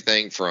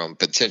everything from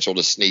potential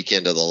to sneak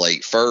into the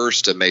late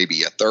first to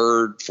maybe a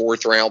third,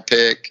 fourth round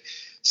pick.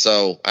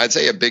 So I'd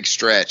say a big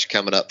stretch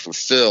coming up for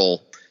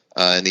Phil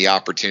and the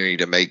opportunity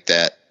to make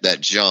that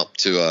jump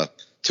to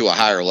a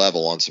higher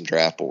level on some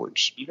draft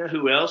boards. You know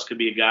who else could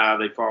be a guy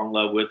they fall in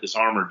love with is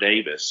Armour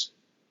Davis.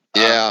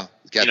 Yeah,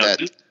 got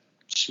that.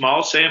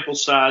 Small sample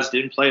size,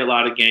 didn't play a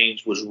lot of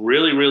games, was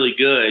really, really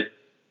good.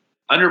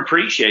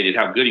 Underappreciated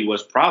how good he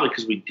was, probably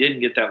because we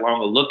didn't get that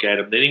long a look at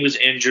him. Then he was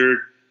injured.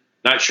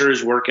 Not sure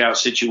his workout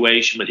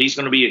situation, but he's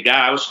going to be a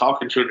guy. I was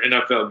talking to an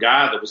NFL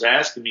guy that was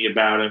asking me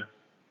about him,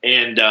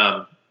 and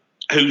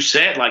who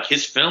said like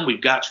his film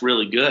we've got's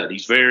really good.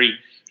 He's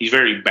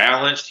very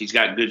balanced. He's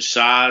got good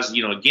size.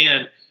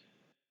 Again,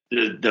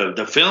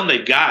 the film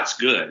they've got's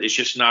good. It's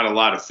just not a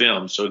lot of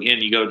film. So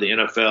again, you go to the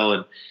NFL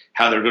and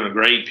how they're going to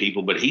grade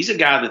people, but he's a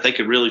guy that they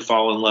could really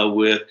fall in love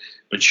with.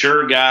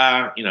 Mature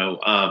guy, is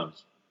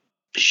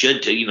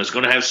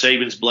going to have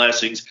Saban's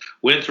blessings.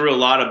 Went through a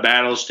lot of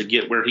battles to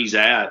get where he's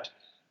at,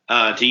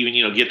 to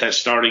even get that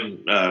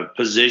starting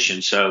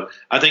position. So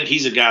I think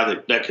he's a guy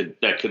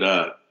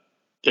that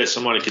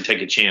somebody could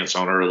take a chance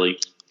on early.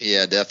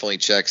 Yeah, definitely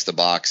checks the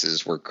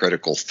boxes where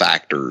critical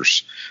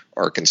factors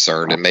are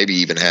concerned, and maybe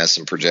even has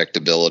some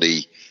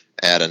projectability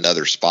at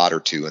another spot or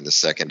two in the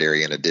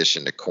secondary in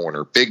addition to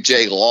corner. Big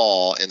J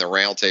Law in the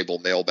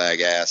Roundtable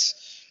mailbag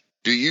asks,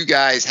 do you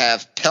guys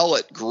have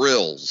pellet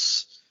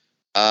grills?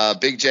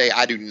 Big J,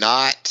 I do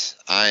not.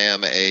 I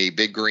am a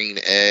Big Green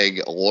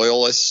Egg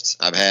loyalist.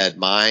 I've had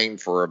mine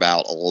for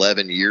about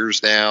 11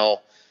 years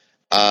now.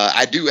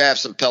 I do have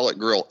some pellet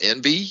grill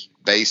envy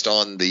based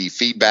on the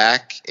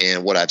feedback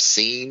and what I've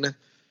seen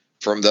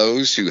from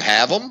those who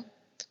have them.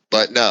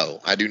 But no,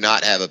 I do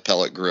not have a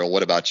pellet grill.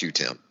 What about you,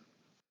 Tim?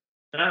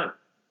 No.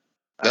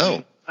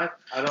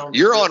 I don't.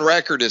 You're on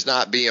record as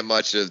not being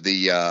much of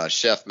the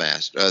chef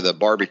master, the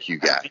barbecue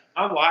guy.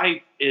 My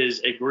wife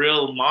is a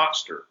grill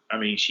monster. I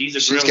mean,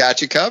 she's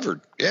got you covered.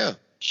 Yeah.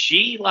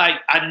 She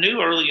I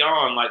knew early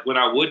on, when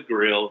I would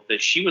grill,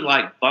 that she would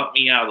bump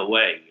me out of the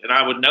way. And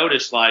I would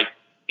notice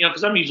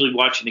because I'm usually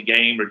watching the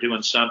game or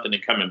doing something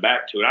and coming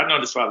back to it. I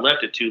noticed if I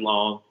left it too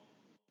long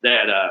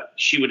that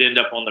she would end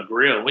up on the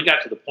grill. And we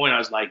got to the point I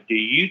was like, do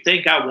you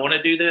think I want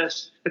to do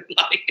this?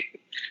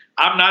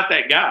 I'm not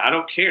that guy. I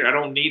don't care. I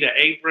don't need an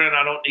apron.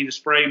 I don't need a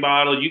spray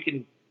bottle. You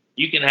can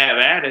have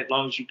at it as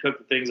long as you cook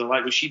the things I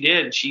like. But she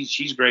did, and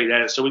she's great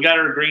at it. So we got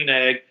her a green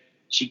egg.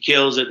 She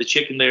kills it. The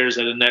chicken there is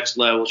at the next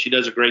level. She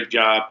does a great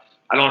job.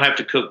 I don't have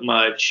to cook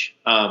much.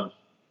 But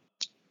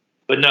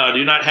no, I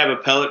do not have a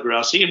pellet grill.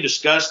 I see them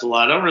discussed a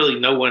lot. I don't really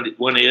know when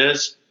one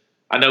is.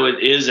 I know it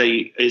is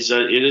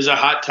a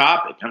hot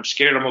topic. I'm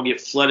scared I'm gonna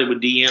get flooded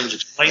with DMs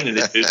explaining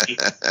it to me.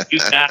 You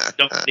guys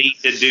don't need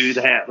to do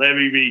that.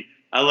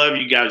 I love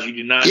you guys. You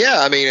do not. Yeah,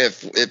 I mean,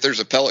 if there's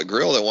a pellet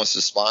grill that wants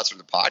to sponsor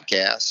the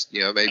podcast,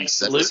 maybe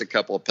send us a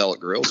couple of pellet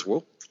grills.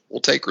 We'll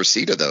take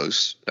receipt of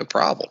those. No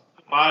problem.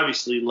 I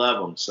obviously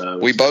love them. So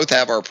we both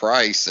have our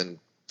price, and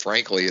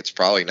frankly, it's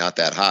probably not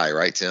that high,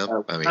 right, Tim?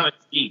 Kind of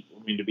cheap.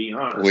 To be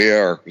honest, we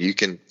are. You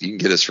can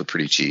get us for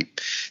pretty cheap.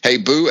 Hey,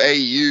 Boo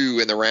AU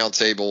in the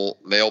Roundtable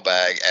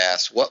mailbag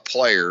asks, what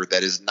player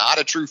that is not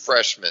a true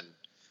freshman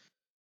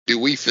do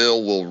we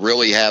feel will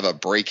really have a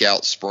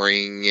breakout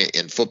spring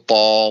in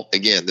football?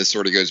 Again, this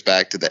sort of goes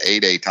back to the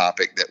A-Day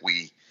topic that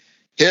we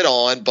hit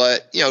on.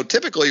 But,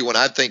 typically when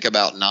I think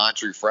about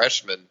non-true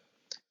freshmen,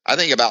 I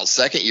think about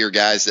second-year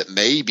guys that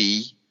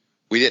maybe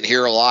we didn't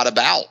hear a lot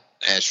about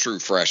as true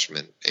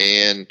freshmen.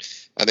 And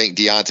I think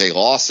Deontay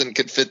Lawson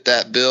could fit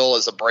that bill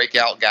as a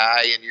breakout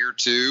guy in year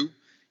two.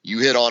 You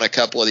hit on a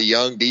couple of the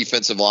young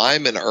defensive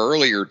linemen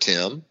earlier,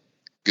 Tim,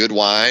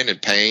 Goodwine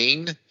and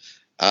Payne.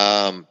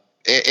 When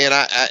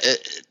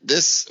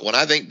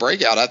I think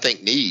breakout, I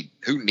think need.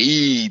 Who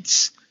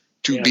needs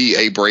to be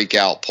a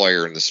breakout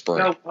player in the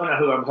spring? Who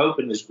I'm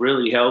hoping is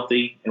really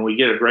healthy and we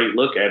get a great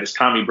look at is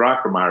Tommy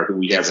Brockermeyer, who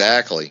we have.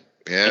 Exactly.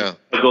 Yeah.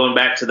 Going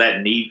back to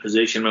that need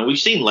position, we've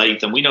seen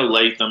Latham. We know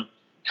Latham,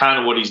 kind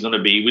of what he's going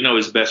to be. We know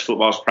his best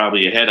football is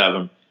probably ahead of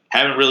him.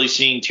 Haven't really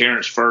seen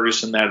Terrence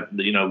Ferguson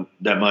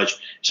that much.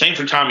 Same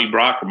for Tommy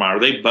Brockermeyer.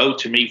 They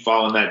both, to me,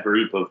 fall in that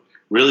group of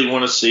really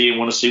want to see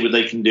what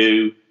they can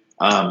do.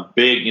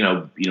 Big,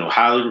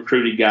 highly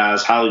recruited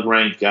guys, highly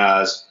ranked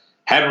guys.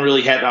 Haven't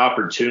really had the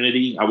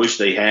opportunity. I wish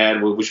they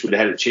had. We wish we'd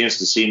had a chance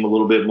to see him a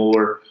little bit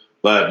more.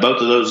 But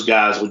both of those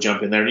guys will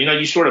jump in there. And,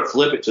 you sort of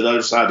flip it to the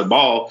other side of the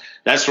ball.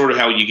 That's sort of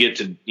how you get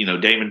to,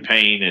 Damon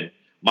Payne and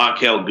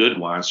Monkel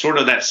Goodwine. Sort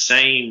of that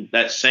same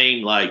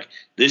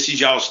this is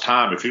y'all's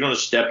time. If you're going to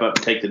step up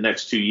and take the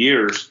next 2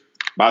 years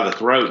by the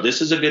throat, this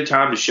is a good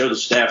time to show the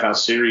staff how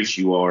serious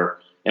you are.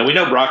 And we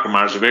know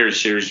Brockermeyer's a very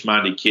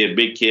serious-minded kid,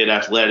 big kid,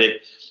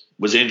 athletic,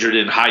 was injured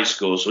in high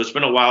school. So it's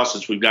been a while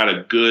since we've got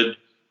a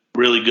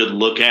really good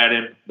look at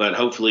him. But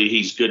hopefully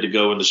he's good to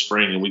go in the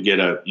spring and we get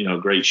a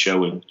great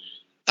showing.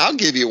 I'll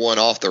give you one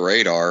off the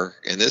radar,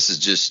 and this is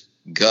just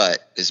gut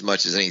as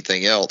much as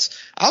anything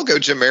else. I'll go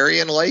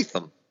Jamarian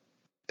Latham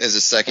as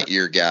a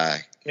second-year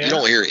guy. Yeah. You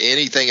don't hear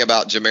anything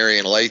about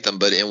Jamarian Latham,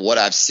 but in what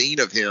I've seen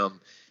of him,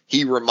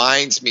 he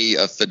reminds me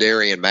of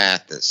Fedarian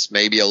Mathis,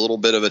 maybe a little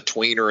bit of a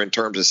tweener in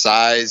terms of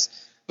size,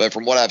 but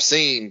from what I've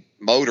seen,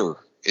 motor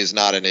is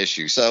not an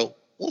issue. So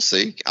we'll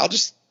see. I'll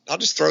just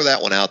throw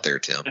that one out there,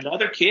 Tim.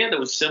 Another kid that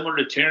was similar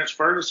to Terrence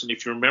Ferguson,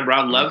 if you remember,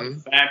 I love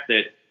the fact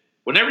that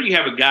whenever you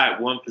have a guy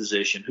at one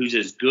position who's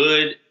as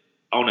good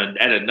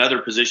at another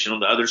position on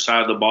the other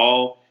side of the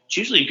ball, it's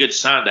usually a good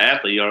sign the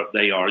athlete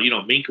they are.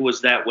 Minka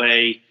was that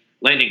way.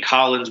 Landon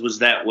Collins was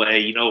that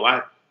way.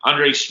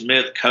 Andre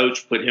Smith,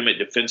 coach, put him at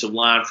defensive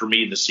line for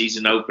me in the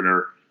season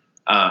opener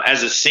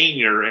as a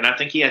senior, and I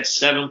think he had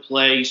 7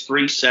 plays,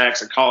 3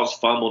 sacks, a caused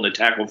fumble, and a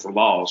tackle for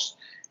loss.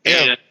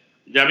 Yeah.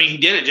 And, he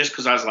did it just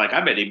because I was like,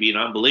 I bet he'd be an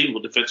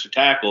unbelievable defensive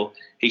tackle.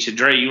 He said,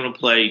 Dre, you want to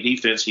play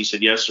defense? He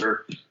said, yes,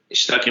 sir. He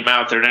stuck him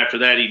out there, and after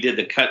that, he did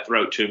the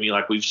cutthroat to me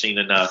like we've seen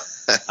enough.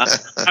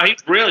 He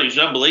really was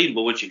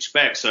unbelievable, what you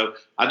expect. So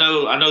I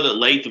know that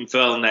Latham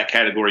fell in that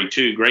category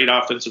too. Great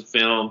offensive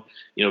film,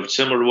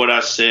 similar to what I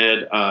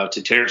said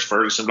to Terrence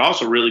Ferguson, but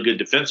also really good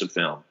defensive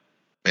film.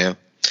 Yeah.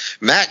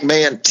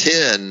 MacMan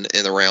 10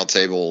 in the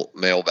roundtable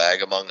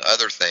mailbag, among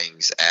other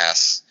things,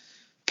 asks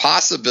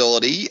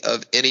possibility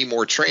of any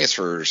more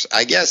transfers.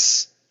 I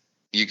guess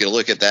you could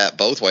look at that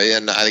both ways,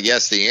 and I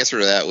guess the answer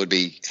to that would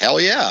be hell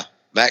yeah.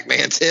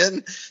 MacMan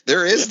 10,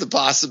 there is the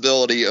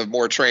possibility of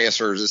more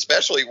transfers,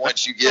 especially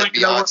once you get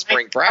beyond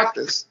spring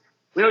practice.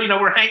 We don't know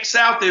where Hank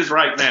South is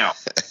right now.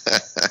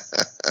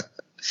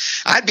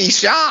 I'd be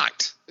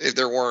shocked if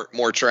there weren't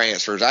more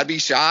transfers. I'd be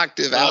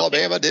shocked if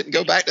Alabama didn't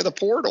go back to the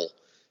portal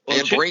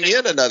and bring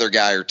in another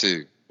guy or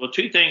two. Well,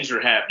 2 things are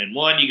happening.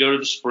 One, you go to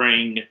the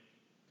spring,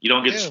 you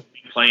don't get the spring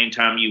playing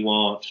time you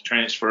want,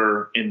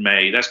 transfer in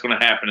May. That's going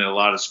to happen in a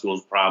lot of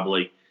schools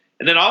probably.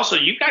 And then also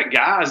you've got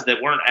guys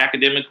that weren't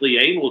academically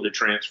able to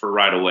transfer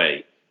right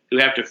away who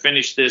have to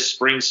finish this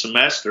spring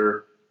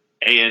semester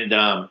to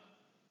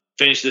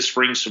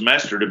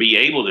be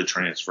able to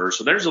transfer.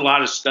 So there's a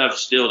lot of stuff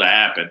still to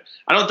happen.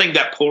 I don't think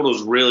that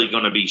portal's really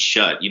going to be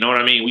shut. You know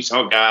what I mean? We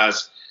saw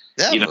guys,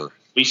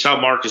 we saw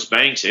Marcus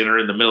Banks enter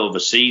in the middle of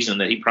a season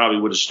that he probably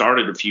would have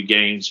started a few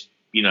games,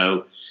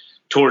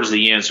 towards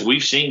the end. So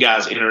we've seen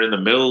guys enter in the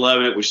middle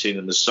of it. We've seen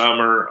in the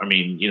summer.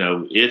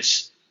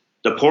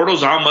 The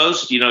portal's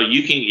almost, you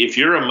can, if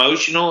you're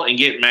emotional and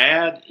get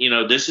mad,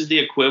 this is the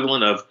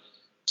equivalent of,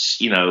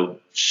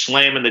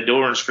 slamming the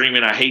door and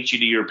screaming, I hate you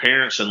to your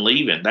parents and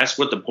leaving. That's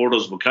what the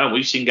portal's become.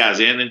 We've seen guys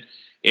in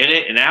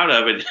it and out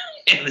of it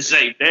in the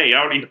same day.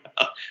 I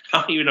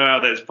don't even know how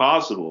that's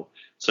possible.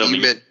 So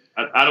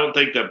I don't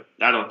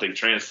think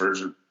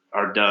transfers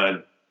are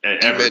done.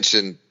 You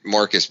mentioned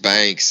Marcus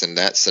Banks and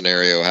that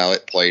scenario, how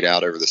it played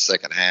out over the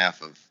second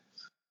half of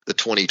the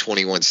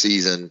 2021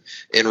 season.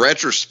 In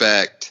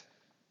retrospect,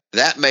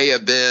 that may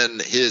have been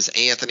his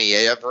Anthony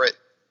Everett,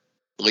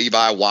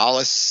 Levi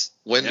Wallace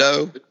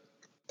window,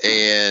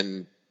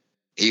 and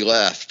he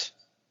left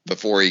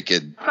before he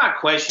could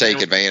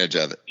take advantage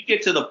of it. You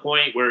get to the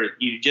point where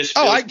you just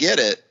I get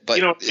it,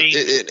 but and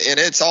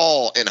it's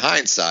all in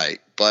hindsight,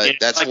 but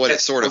that's what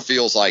it sort of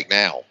feels like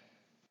now.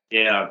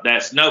 Yeah,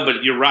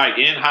 but you're right.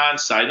 In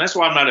hindsight, and that's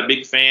why I'm not a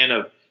big fan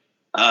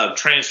of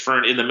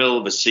transferring in the middle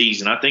of a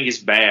season. I think it's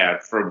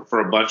bad for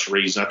a bunch of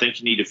reasons. I think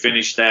you need to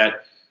finish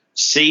that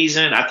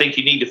season. I think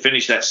you need to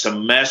finish that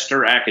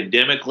semester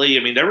academically.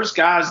 There was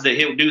guys that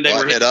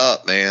were it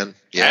up, man.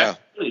 Yeah.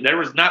 Absolutely. There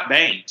was not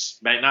Banks,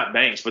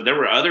 but there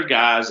were other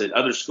guys at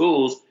other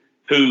schools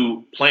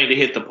who planned to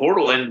hit the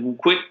portal and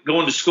quit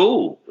going to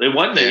school. It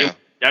wasn't.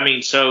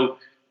 Yeah. So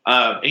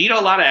a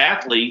lot of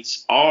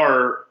athletes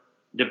are,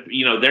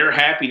 their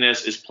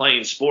happiness is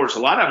playing sports. A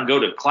lot of them go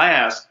to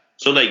class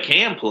so they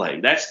can play.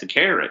 That's the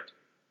carrot.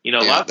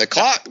 The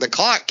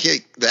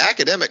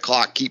academic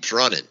clock keeps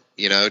running.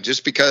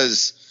 Just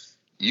because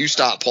you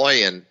stop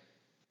playing,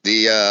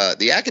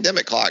 the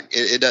academic clock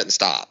it doesn't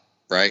stop,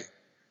 right?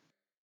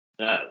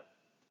 Yeah.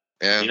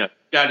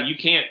 You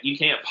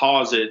can't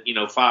pause it. In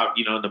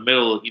the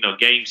middle,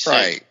 game 6,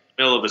 right.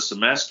 Middle of a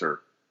semester.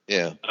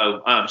 Yeah.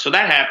 So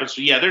that happens.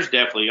 So yeah, there's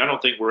definitely. I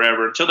don't think we're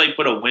ever until they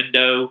put a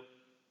window,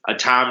 a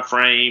time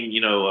frame.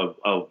 A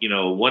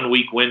 1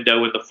 week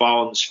window in the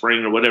fall and the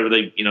spring or whatever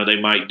they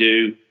might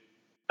do.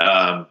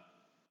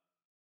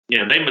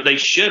 They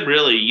should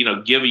really,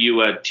 give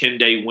you a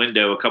 10-day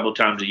window a couple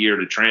times a year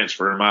to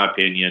transfer, in my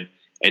opinion,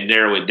 and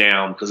narrow it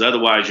down, because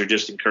otherwise you're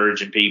just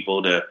encouraging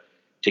people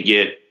to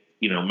get,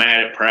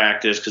 mad at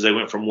practice because they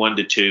went from 1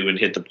 to 2 and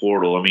hit the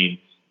portal. A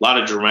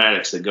lot of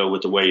dramatics that go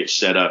with the way it's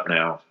set up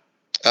now.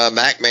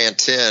 MacMan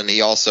 10,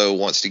 he also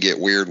wants to get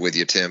weird with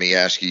you, Tim. He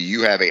asks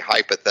you have a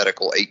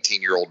hypothetical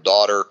 18-year-old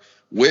daughter.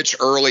 Which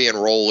early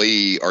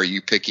enrollee are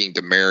you picking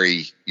to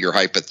marry your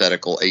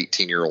hypothetical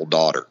 18-year-old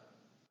daughter?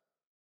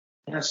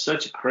 That's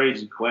such a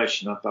crazy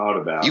question. I thought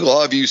about. You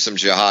love you some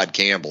Jihad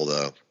Campbell,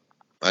 though.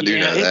 I do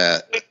know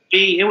that.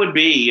 It would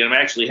be, and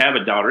I actually have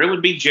a daughter. It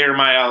would be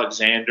Jeremiah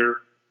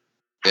Alexander.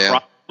 Yeah.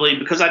 Probably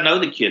because I know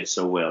the kid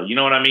so well. You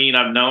know what I mean?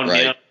 I've known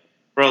him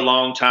for a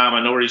long time.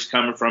 I know where he's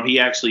coming from. He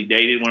actually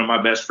dated one of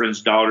my best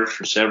friend's daughters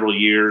for several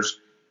years.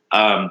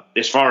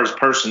 As far as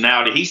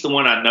personality, he's the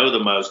one I know the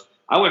most.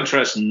 I wouldn't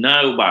trust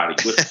nobody.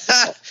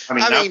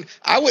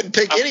 I wouldn't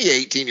pick any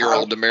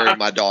 18-year-old to marry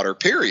my daughter,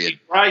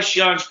 period. Bryce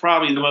Young's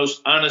probably the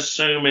most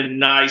unassuming,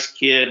 nice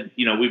kid,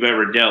 we've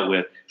ever dealt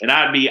with. And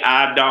I'd be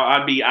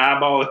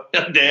eyeballing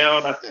him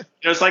down.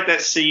 It's like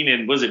that scene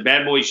in, was it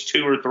Bad Boys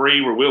 2 or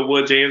 3 where Will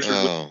Woods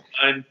answered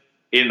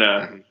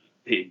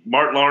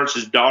Martin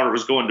Lawrence's daughter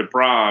was going to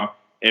prom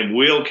and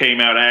Will came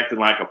out acting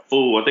like a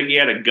fool. I think he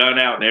had a gun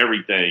out and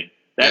everything.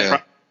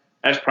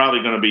 That's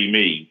probably going to be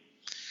me.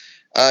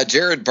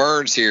 Jared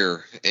Burns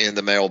here in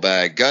the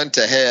mailbag. Gun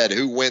to head,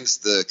 who wins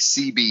the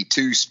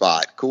CB2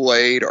 spot,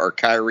 Kool-Aid or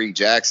Kyrie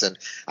Jackson?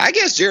 I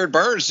guess Jared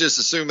Burns just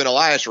assuming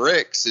Elias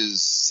Ricks is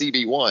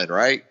CB1,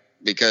 right?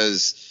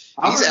 Because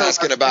he's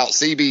asking about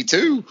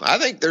CB2. I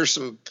think there's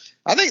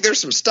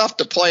some stuff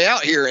to play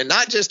out here, and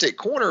not just at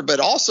corner, but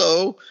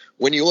also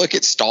when you look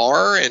at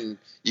star and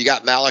you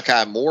got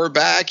Malachi Moore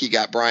back, you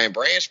got Brian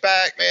Branch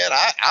back. Man,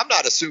 I'm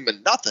not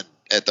assuming nothing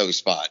at those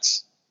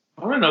spots.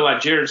 I don't know why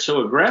Jared's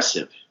so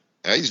aggressive.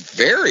 He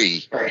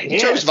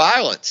chose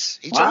violence.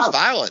 Chose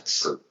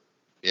violence.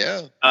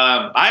 Yeah.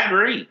 I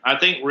agree. I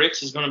think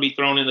Ricks is going to be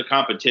thrown in the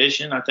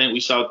competition. I think we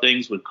saw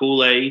things with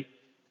Kool-Aid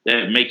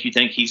that make you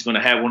think he's going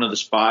to have one of the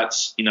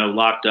spots,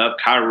 locked up.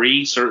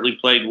 Kyrie certainly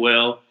played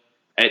well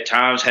at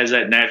times, has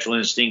that natural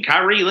instinct.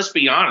 Kyrie, let's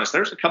be honest,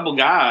 there's a couple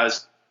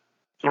guys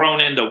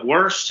thrown in the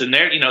worst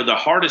scenario, the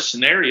hardest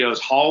scenarios.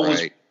 Hall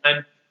was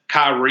one.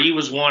 Kyrie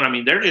was one. I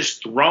mean, they're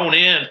just thrown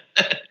in.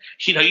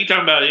 You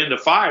talking about in the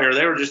fire.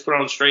 They were just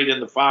thrown straight in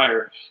the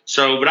fire.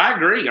 So, but I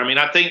agree. I mean,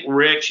 I think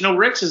Ricks,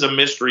 Ricks is a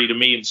mystery to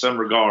me in some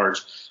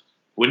regards.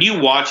 When you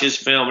watch his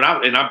film,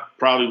 and I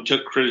probably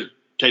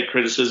take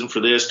criticism for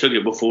this, took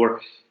it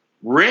before,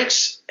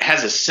 Ricks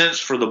has a sense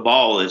for the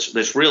ball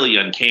that's really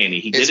uncanny.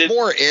 It's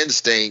more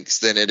instincts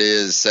than it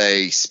is,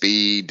 say,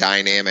 speed,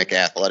 dynamic,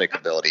 athletic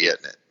ability,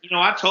 isn't it?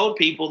 I told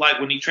people,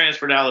 like when he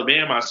transferred to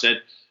Alabama, I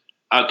said,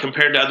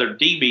 compared to other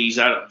DBs,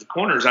 the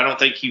corners, I don't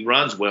think he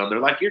runs well. They're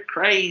like, you're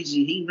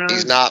crazy. He runs.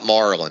 He's not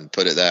Marlon,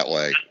 put it that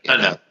way.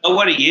 No. But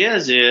what he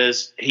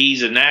is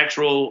he's a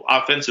natural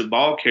offensive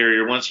ball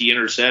carrier once he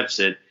intercepts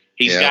it.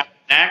 He's got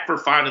an knack for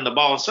finding the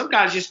ball. And some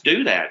guys just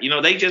do that.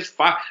 They just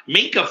find –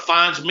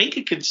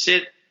 Minka can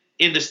sit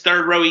in this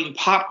third row eating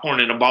popcorn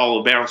and a ball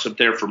will bounce up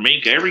there for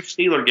Minka. Every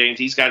Steeler game,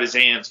 he's got his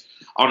hands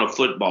on a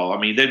football. I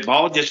mean, the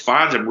ball just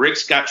finds him.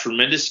 Rick's got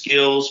tremendous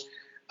skills.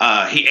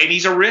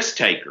 He's a risk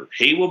taker.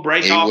 He will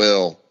break off. He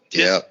will.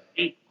 Yeah.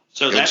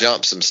 So he'll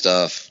jump some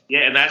stuff. Yeah,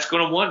 and that's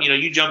going to want,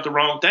 you jump the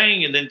wrong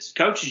thing, and then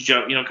coaches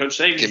jump, Coach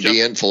Saban can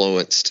be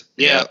influenced.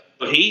 Yeah,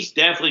 but he's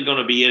definitely going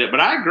to be in it. But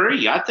I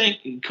agree. I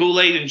think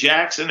Kool-Aid and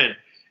Jackson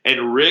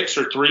and Ricks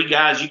are three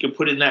guys you can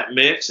put in that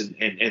mix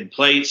and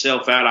play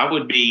itself out. I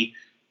would be,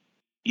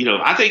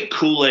 I think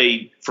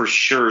Kool-Aid for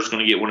sure is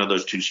going to get one of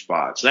those two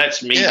spots.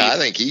 That's me. Yeah, I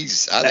think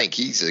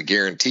he's a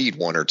guaranteed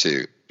one or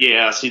two.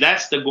 Yeah, see,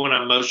 that's the one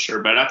I'm most sure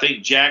about. I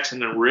think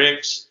Jackson and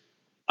Ricks,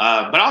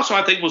 but also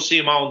I think we'll see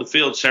them all in the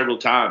field several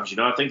times.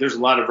 I think there's a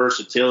lot of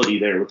versatility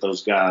there with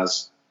those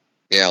guys.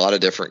 Yeah, a lot of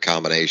different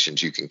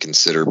combinations you can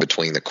consider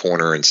between the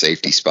corner and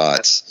safety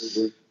spots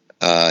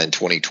in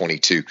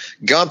 2022.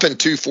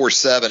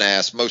 Gumpin247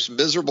 asks, most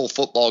miserable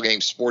football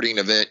game, sporting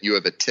event you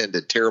have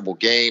attended, terrible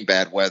game,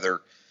 bad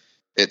weather,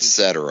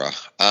 etc.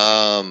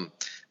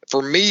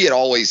 For me, it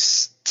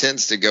always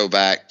tends to go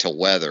back to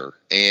weather,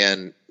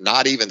 and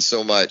not even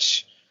so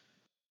much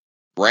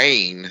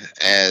rain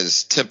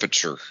as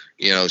temperature.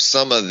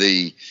 Some of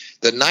the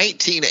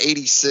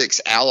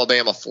 1986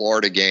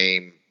 Alabama-Florida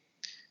game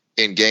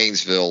in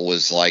Gainesville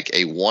was like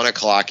a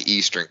 1:00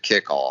 Eastern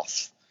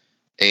kickoff,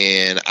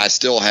 and I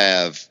still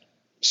have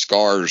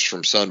scars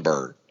from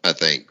sunburn, I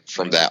think,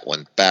 from that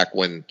one, back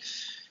when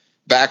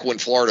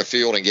Florida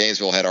Field in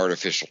Gainesville had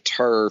artificial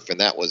turf,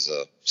 and that was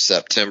a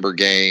September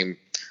game.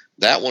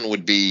 That one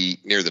would be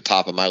near the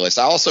top of my list.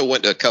 I also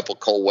went to a couple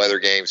cold weather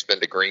games, been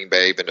to Green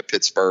Bay, been to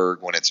Pittsburgh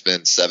when it's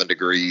been 7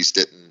 degrees.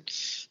 Didn't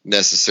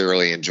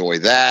necessarily enjoy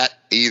that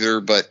either,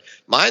 but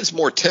mine's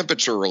more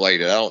temperature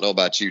related. I don't know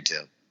about you,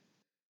 Tim.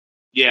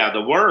 Yeah,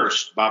 the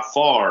worst by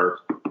far,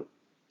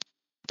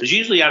 because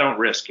usually I don't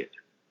risk it.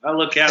 I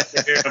look out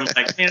there and I'm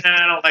like, man,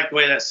 I don't like the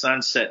way that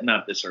sun's setting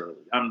up this early.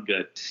 I'm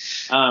good.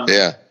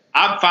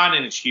 I'm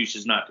finding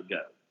excuses not to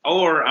go.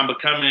 Or I'm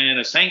becoming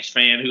a Saints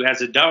fan who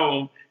has a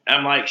dome.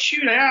 I'm like,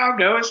 shoot, I'll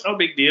go. It's no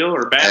big deal.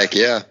 Or basketball. Heck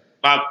yeah.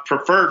 My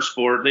preferred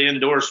sport, the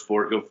indoor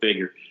sport, go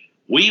figure.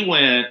 We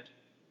went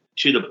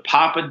to the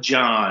Papa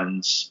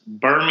John's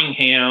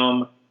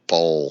Birmingham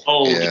Bowl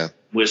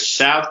with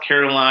South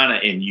Carolina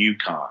and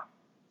UConn.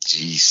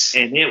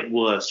 Jeez. And it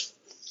was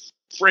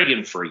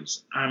friggin'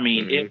 freezing. I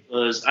mean, It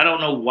was – I don't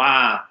know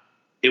why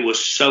it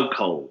was so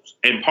cold.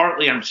 And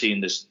partly I'm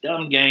seeing this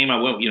dumb game.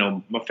 I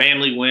went, my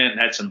family went,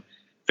 had some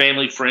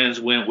family friends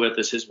went with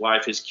us, his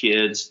wife, his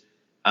kids.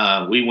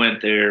 We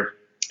went there.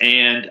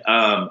 And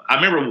I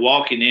remember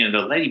walking in,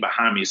 the lady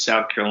behind me, a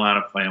South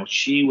Carolina fan,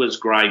 she was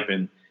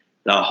griping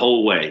the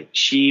whole way.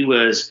 She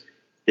was,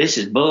 this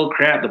is bull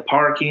crap, the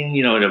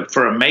parking,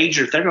 for a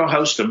major, if they're going to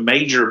host a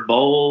major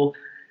bowl,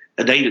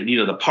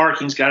 the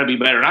parking's got to be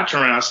better. And I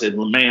turned around and I said,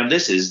 well, ma'am,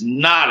 this is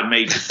not a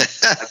major.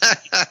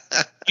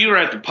 You were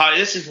at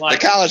this is like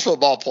the college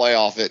football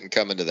playoff isn't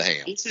coming to the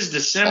hand. This is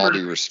December all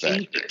due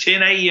respect. At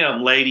 10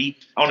 a.m., lady,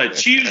 on a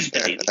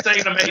Tuesday. This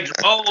ain't a major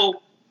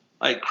bowl.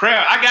 Like,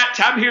 crap,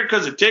 I'm here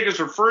because the tickets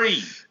are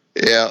free.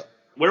 Yeah.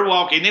 We're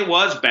walking. It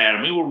was bad.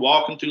 I mean, we were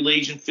walking through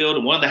Legion Field,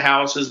 and one of the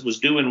houses was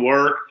doing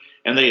work,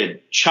 and they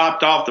had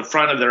chopped off the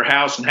front of their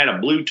house and had a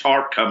blue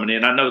tarp coming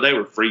in. I know they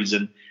were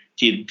freezing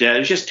to death. It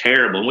was just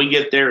terrible. When we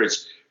get there,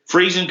 it's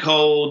freezing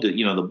cold.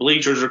 The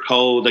bleachers are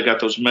cold. They got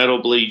those metal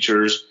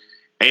bleachers.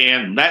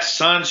 And that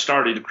sun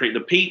started to create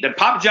the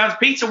Papa John's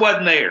pizza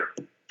wasn't there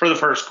for the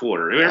first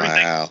quarter.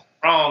 Everything was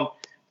wrong.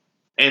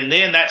 And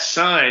then that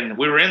sun,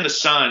 we were in the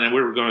sun and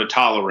we were going to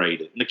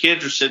tolerate it. And the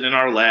kids are sitting in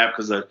our lap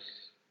because,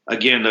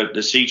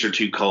 the seats are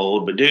too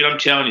cold. But, dude, I'm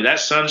telling you, that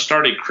sun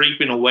started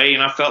creeping away,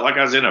 and I felt like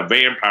I was in a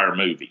vampire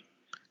movie.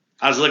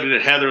 I was looking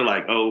at Heather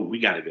like, oh, we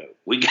got to go.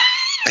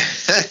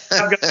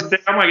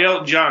 I'm like,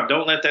 Elton John,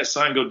 don't let that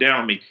sun go down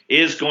on me.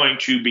 It's going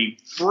to be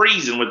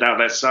freezing without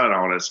that sun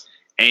on us.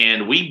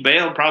 And we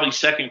bailed probably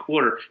second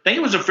quarter. I think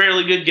it was a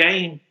fairly good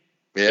game.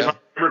 Yeah. If I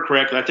remember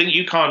correctly. I think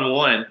UConn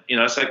won.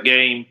 It's that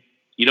game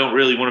you don't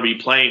really want to be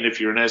playing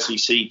if you're an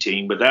SEC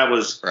team. But that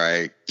was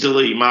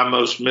easily my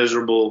most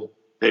miserable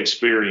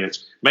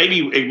experience.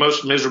 Maybe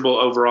most miserable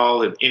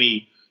overall in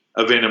any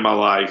event in my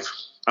life.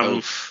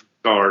 I'm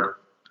scarred.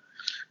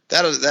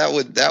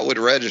 That would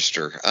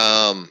register.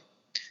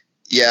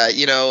 Yeah,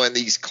 and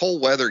these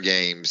cold weather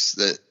games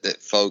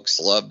that folks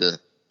love to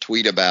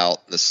tweet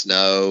about, the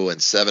snow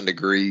and 7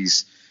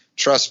 degrees.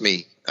 Trust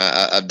me,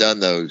 I've done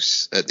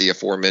those at the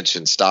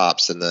aforementioned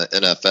stops in the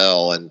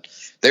NFL, and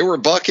they were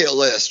bucket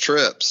list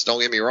trips. Don't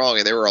get me wrong,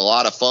 and they were a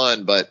lot of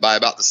fun. But by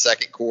about the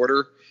second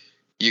quarter,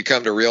 you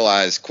come to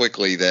realize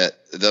quickly that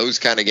those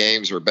kind of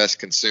games are best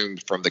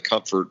consumed from the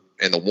comfort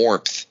and the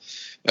warmth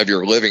of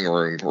your living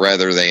room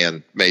rather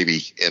than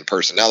maybe in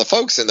person. Now, the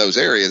folks in those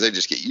areas, they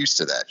just get used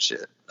to that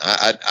shit.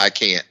 I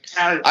can't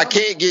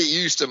get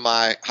used to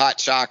my hot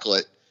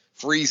chocolate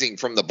freezing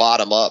from the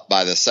bottom up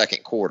by the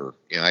second quarter.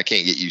 I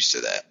can't get used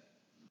to that.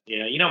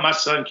 Yeah, my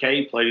son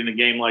Kay played in a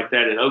game like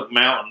that at Oak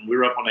Mountain. We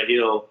were up on a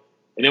hill,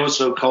 and it was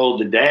so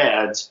cold the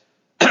dads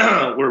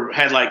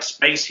had like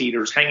space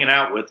heaters hanging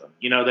out with them.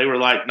 They were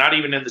like not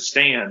even in the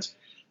stands.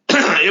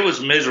 It was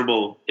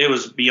miserable. It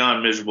was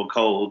beyond miserable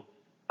cold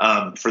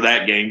for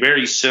that game.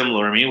 Very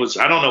similar. I mean, it was.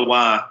 I don't know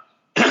why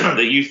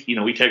the youth.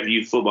 We take the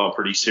youth football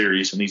pretty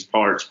serious in these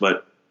parts,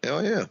 but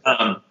hell yeah.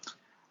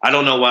 I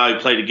don't know why we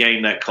played a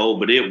game that cold,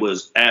 but it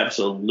was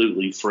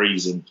absolutely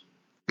freezing.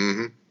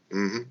 Mm-hmm.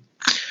 Mm-hmm.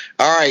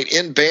 All right.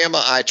 In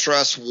Bama, I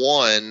Trust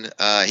One,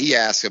 he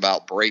asked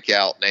about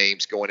breakout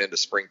names going into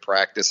spring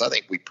practice. I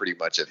think we pretty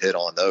much have hit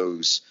on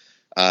those,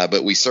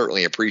 but we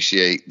certainly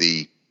appreciate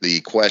the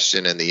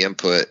question and the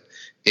input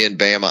in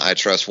Bama, I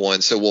Trust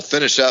One. So we'll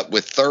finish up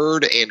with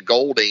Third and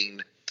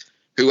Golding,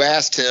 who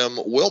asked him,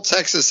 will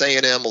Texas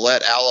A&M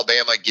let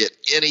Alabama get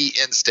any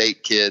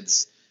in-state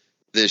kids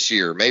this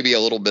year? Maybe a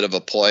little bit of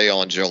a play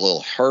on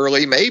Jalil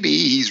Hurley. Maybe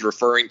he's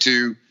referring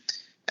to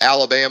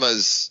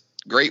Alabama's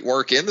great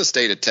work in the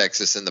state of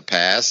Texas in the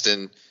past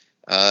and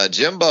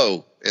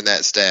Jimbo and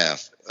that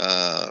staff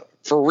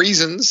for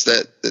reasons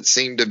that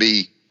seem to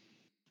be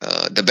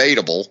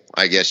debatable,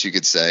 I guess you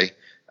could say,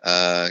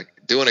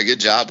 doing a good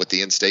job with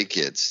the in-state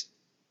kids.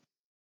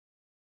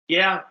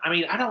 Yeah, I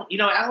mean,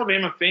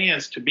 Alabama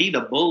fans, to be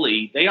the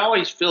bully, they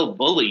always feel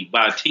bullied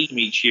by a team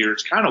each year.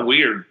 It's kind of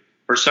weird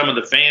for some of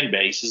the fan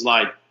base. Is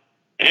like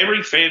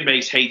every fan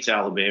base hates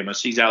Alabama,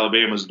 sees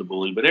Alabama as the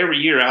bully, but every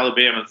year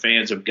Alabama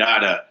fans have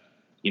got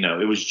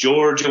it was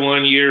Georgia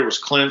one year, it was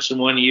Clemson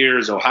one year,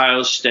 it's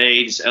Ohio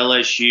State, it's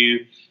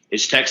LSU,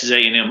 it's Texas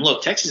A&M.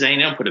 Look, Texas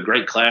A&M put a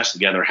great class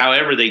together.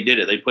 However they did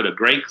it, they put a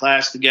great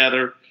class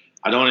together.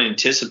 I don't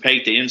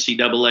anticipate the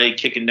NCAA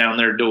kicking down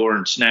their door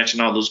and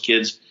snatching all those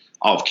kids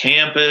off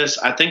campus.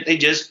 I think they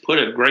just put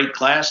a great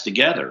class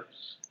together.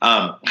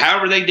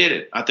 However they did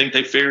it, I think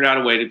they figured out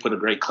a way to put a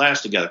great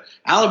class together.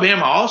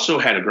 Alabama also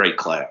had a great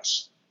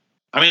class.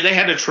 I mean, they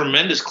had a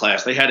tremendous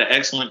class. They had an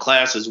excellent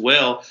class as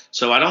well.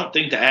 So I don't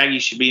think the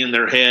Aggies should be in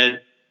their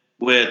head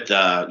with,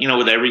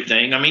 with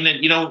everything. I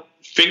mean,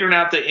 figuring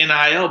out the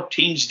NIL,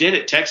 teams did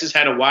it. Texas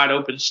had a wide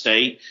open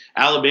state.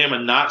 Alabama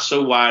not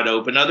so wide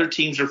open. Other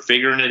teams are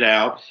figuring it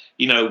out.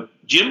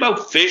 Jimbo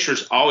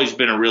Fisher's always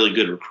been a really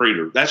good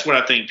recruiter. That's what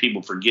I think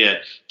people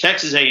forget.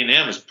 Texas A&M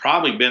has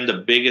probably been the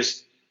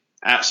biggest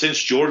since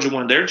Georgia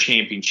won their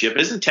championship.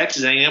 Isn't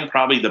Texas A&M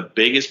probably the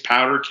biggest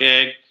powder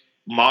keg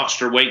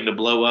monster waiting to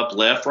blow up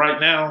left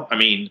right now? I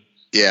mean,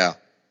 yeah,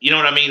 you know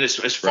what I mean? As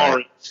far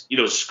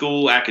as,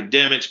 school,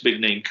 academics, big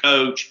name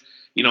coach,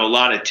 a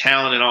lot of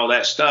talent and all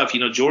that stuff.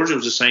 Georgia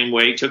was the same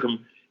way. It took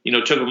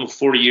them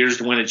 40 years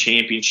to win a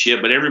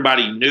championship, but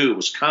everybody knew it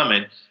was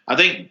coming. I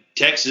think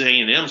Texas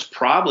A&M's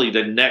probably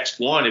the next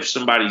one if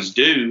somebody's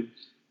due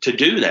to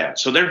do that.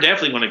 So they're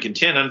definitely going to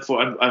contend.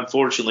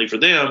 Unfortunately for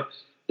them,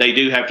 they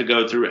do have to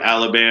go through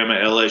Alabama,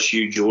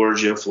 LSU,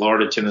 Georgia,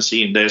 Florida,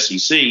 Tennessee, and the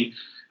SEC.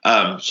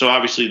 So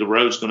obviously the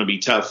road's going to be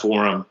tough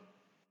for them.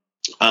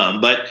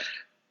 But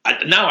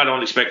I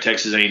don't expect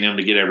Texas A&M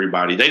to get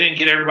everybody. They didn't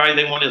get everybody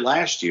they wanted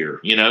last year.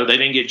 They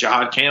didn't get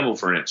Jahad Campbell,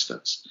 for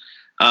instance.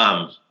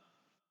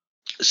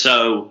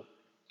 So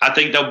I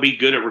think they'll be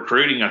good at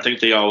recruiting. I think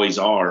they always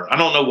are. I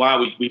don't know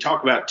why we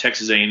talk about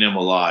Texas A&M a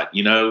lot,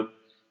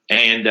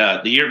 And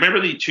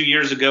remember 2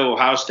 years ago,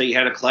 Ohio State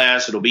had a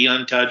class. It'll be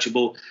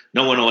untouchable.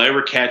 No one will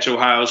ever catch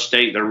Ohio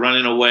State. They're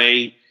running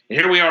away. And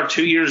here we are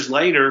 2 years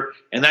later,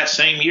 and that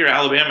same year,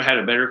 Alabama had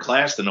a better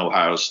class than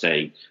Ohio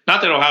State.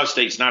 Not that Ohio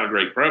State's not a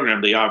great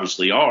program. They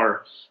obviously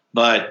are.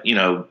 But,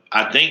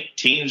 I think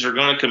teams are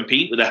going to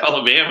compete with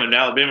Alabama, and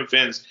Alabama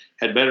fans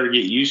had better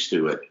get used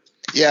to it.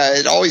 Yeah,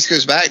 it always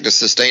goes back to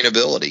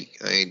sustainability.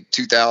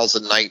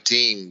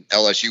 2019,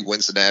 LSU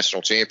wins the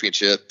national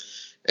championship.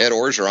 Ed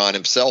Orgeron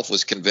himself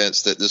was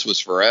convinced that this was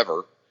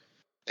forever.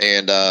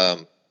 And,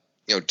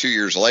 2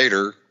 years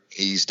later,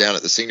 he's down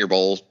at the Senior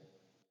Bowl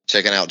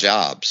checking out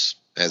jobs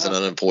as an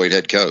unemployed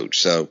head coach.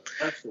 So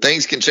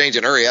things can change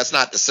in a hurry. That's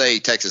not to say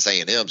Texas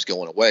A&M's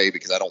going away,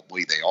 because I don't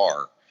believe they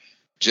are.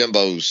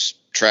 Jimbo's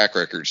track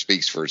record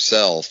speaks for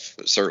itself,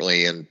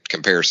 certainly in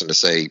comparison to,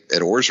 say,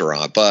 Ed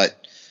Orgeron. But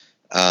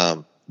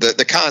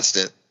the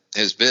constant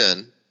has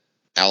been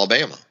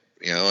Alabama,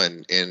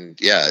 and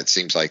it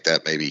seems like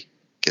that maybe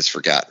gets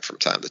forgotten from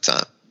time to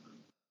time.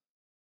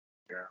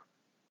 Yeah,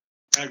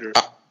 I agree.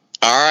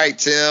 All right,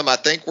 Tim, I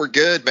think we're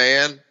good,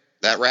 man.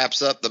 That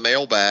wraps up the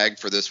mailbag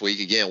for this week.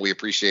 Again, we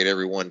appreciate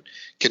everyone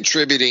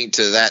contributing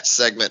to that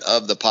segment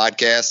of the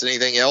podcast.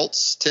 Anything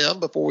else,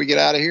 Tim, before we get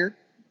out of here?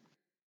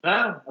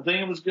 No, I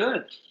think it was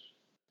good.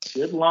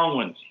 Good long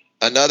one.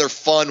 Another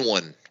fun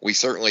one. We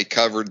certainly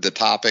covered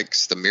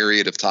the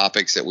myriad of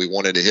topics that we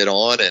wanted to hit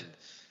on. And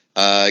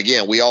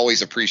again, we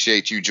always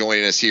appreciate you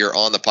joining us here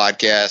on the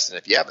podcast. And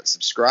if you haven't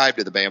subscribed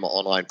to the Bama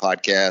Online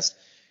Podcast,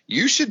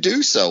 you should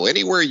do so.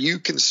 Anywhere you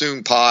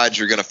consume pods,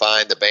 you're going to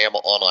find the Bama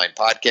Online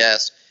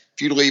Podcast.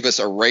 If you'd leave us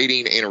a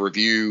rating and a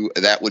review,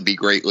 that would be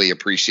greatly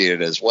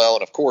appreciated as well.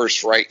 And, of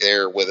course, right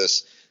there with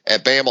us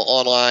at Bama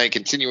Online,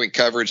 continuing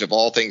coverage of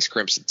all things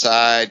Crimson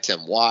Tide,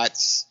 Tim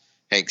Watts,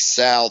 Hank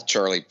South,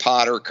 Charlie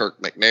Potter, Kirk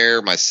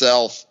McNair,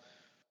 myself.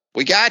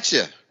 We got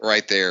you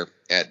right there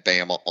at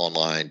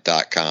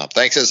BamaOnline.com.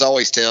 Thanks as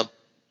always, Tim.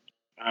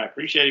 I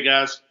appreciate it,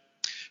 guys.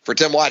 For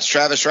Tim Watts,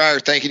 Travis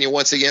Schreier, thanking you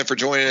once again for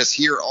joining us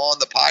here on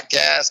the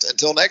podcast.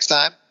 Until next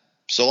time,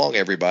 so long,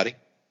 everybody.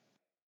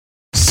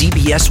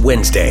 CBS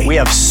Wednesday. We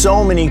have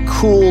so many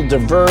cool,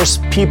 diverse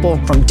people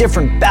from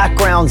different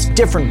backgrounds,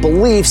 different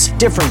beliefs,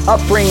 different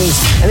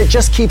upbringings, and it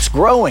just keeps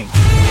growing.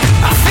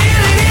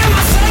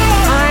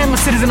 I'm a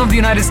citizen of the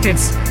United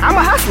States. I'm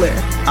a hustler.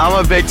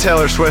 I'm a big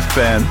Taylor Swift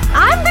fan.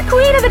 I'm the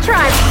queen of the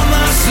tribe.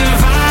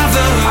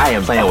 I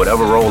am playing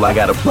whatever role I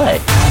gotta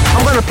play.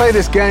 I'm gonna play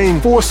this game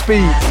full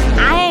speed.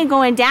 I ain't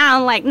going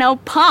down like no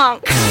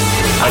punk.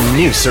 A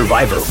new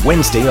Survivor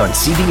Wednesday on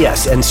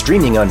CBS and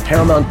streaming on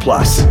Paramount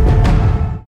Plus.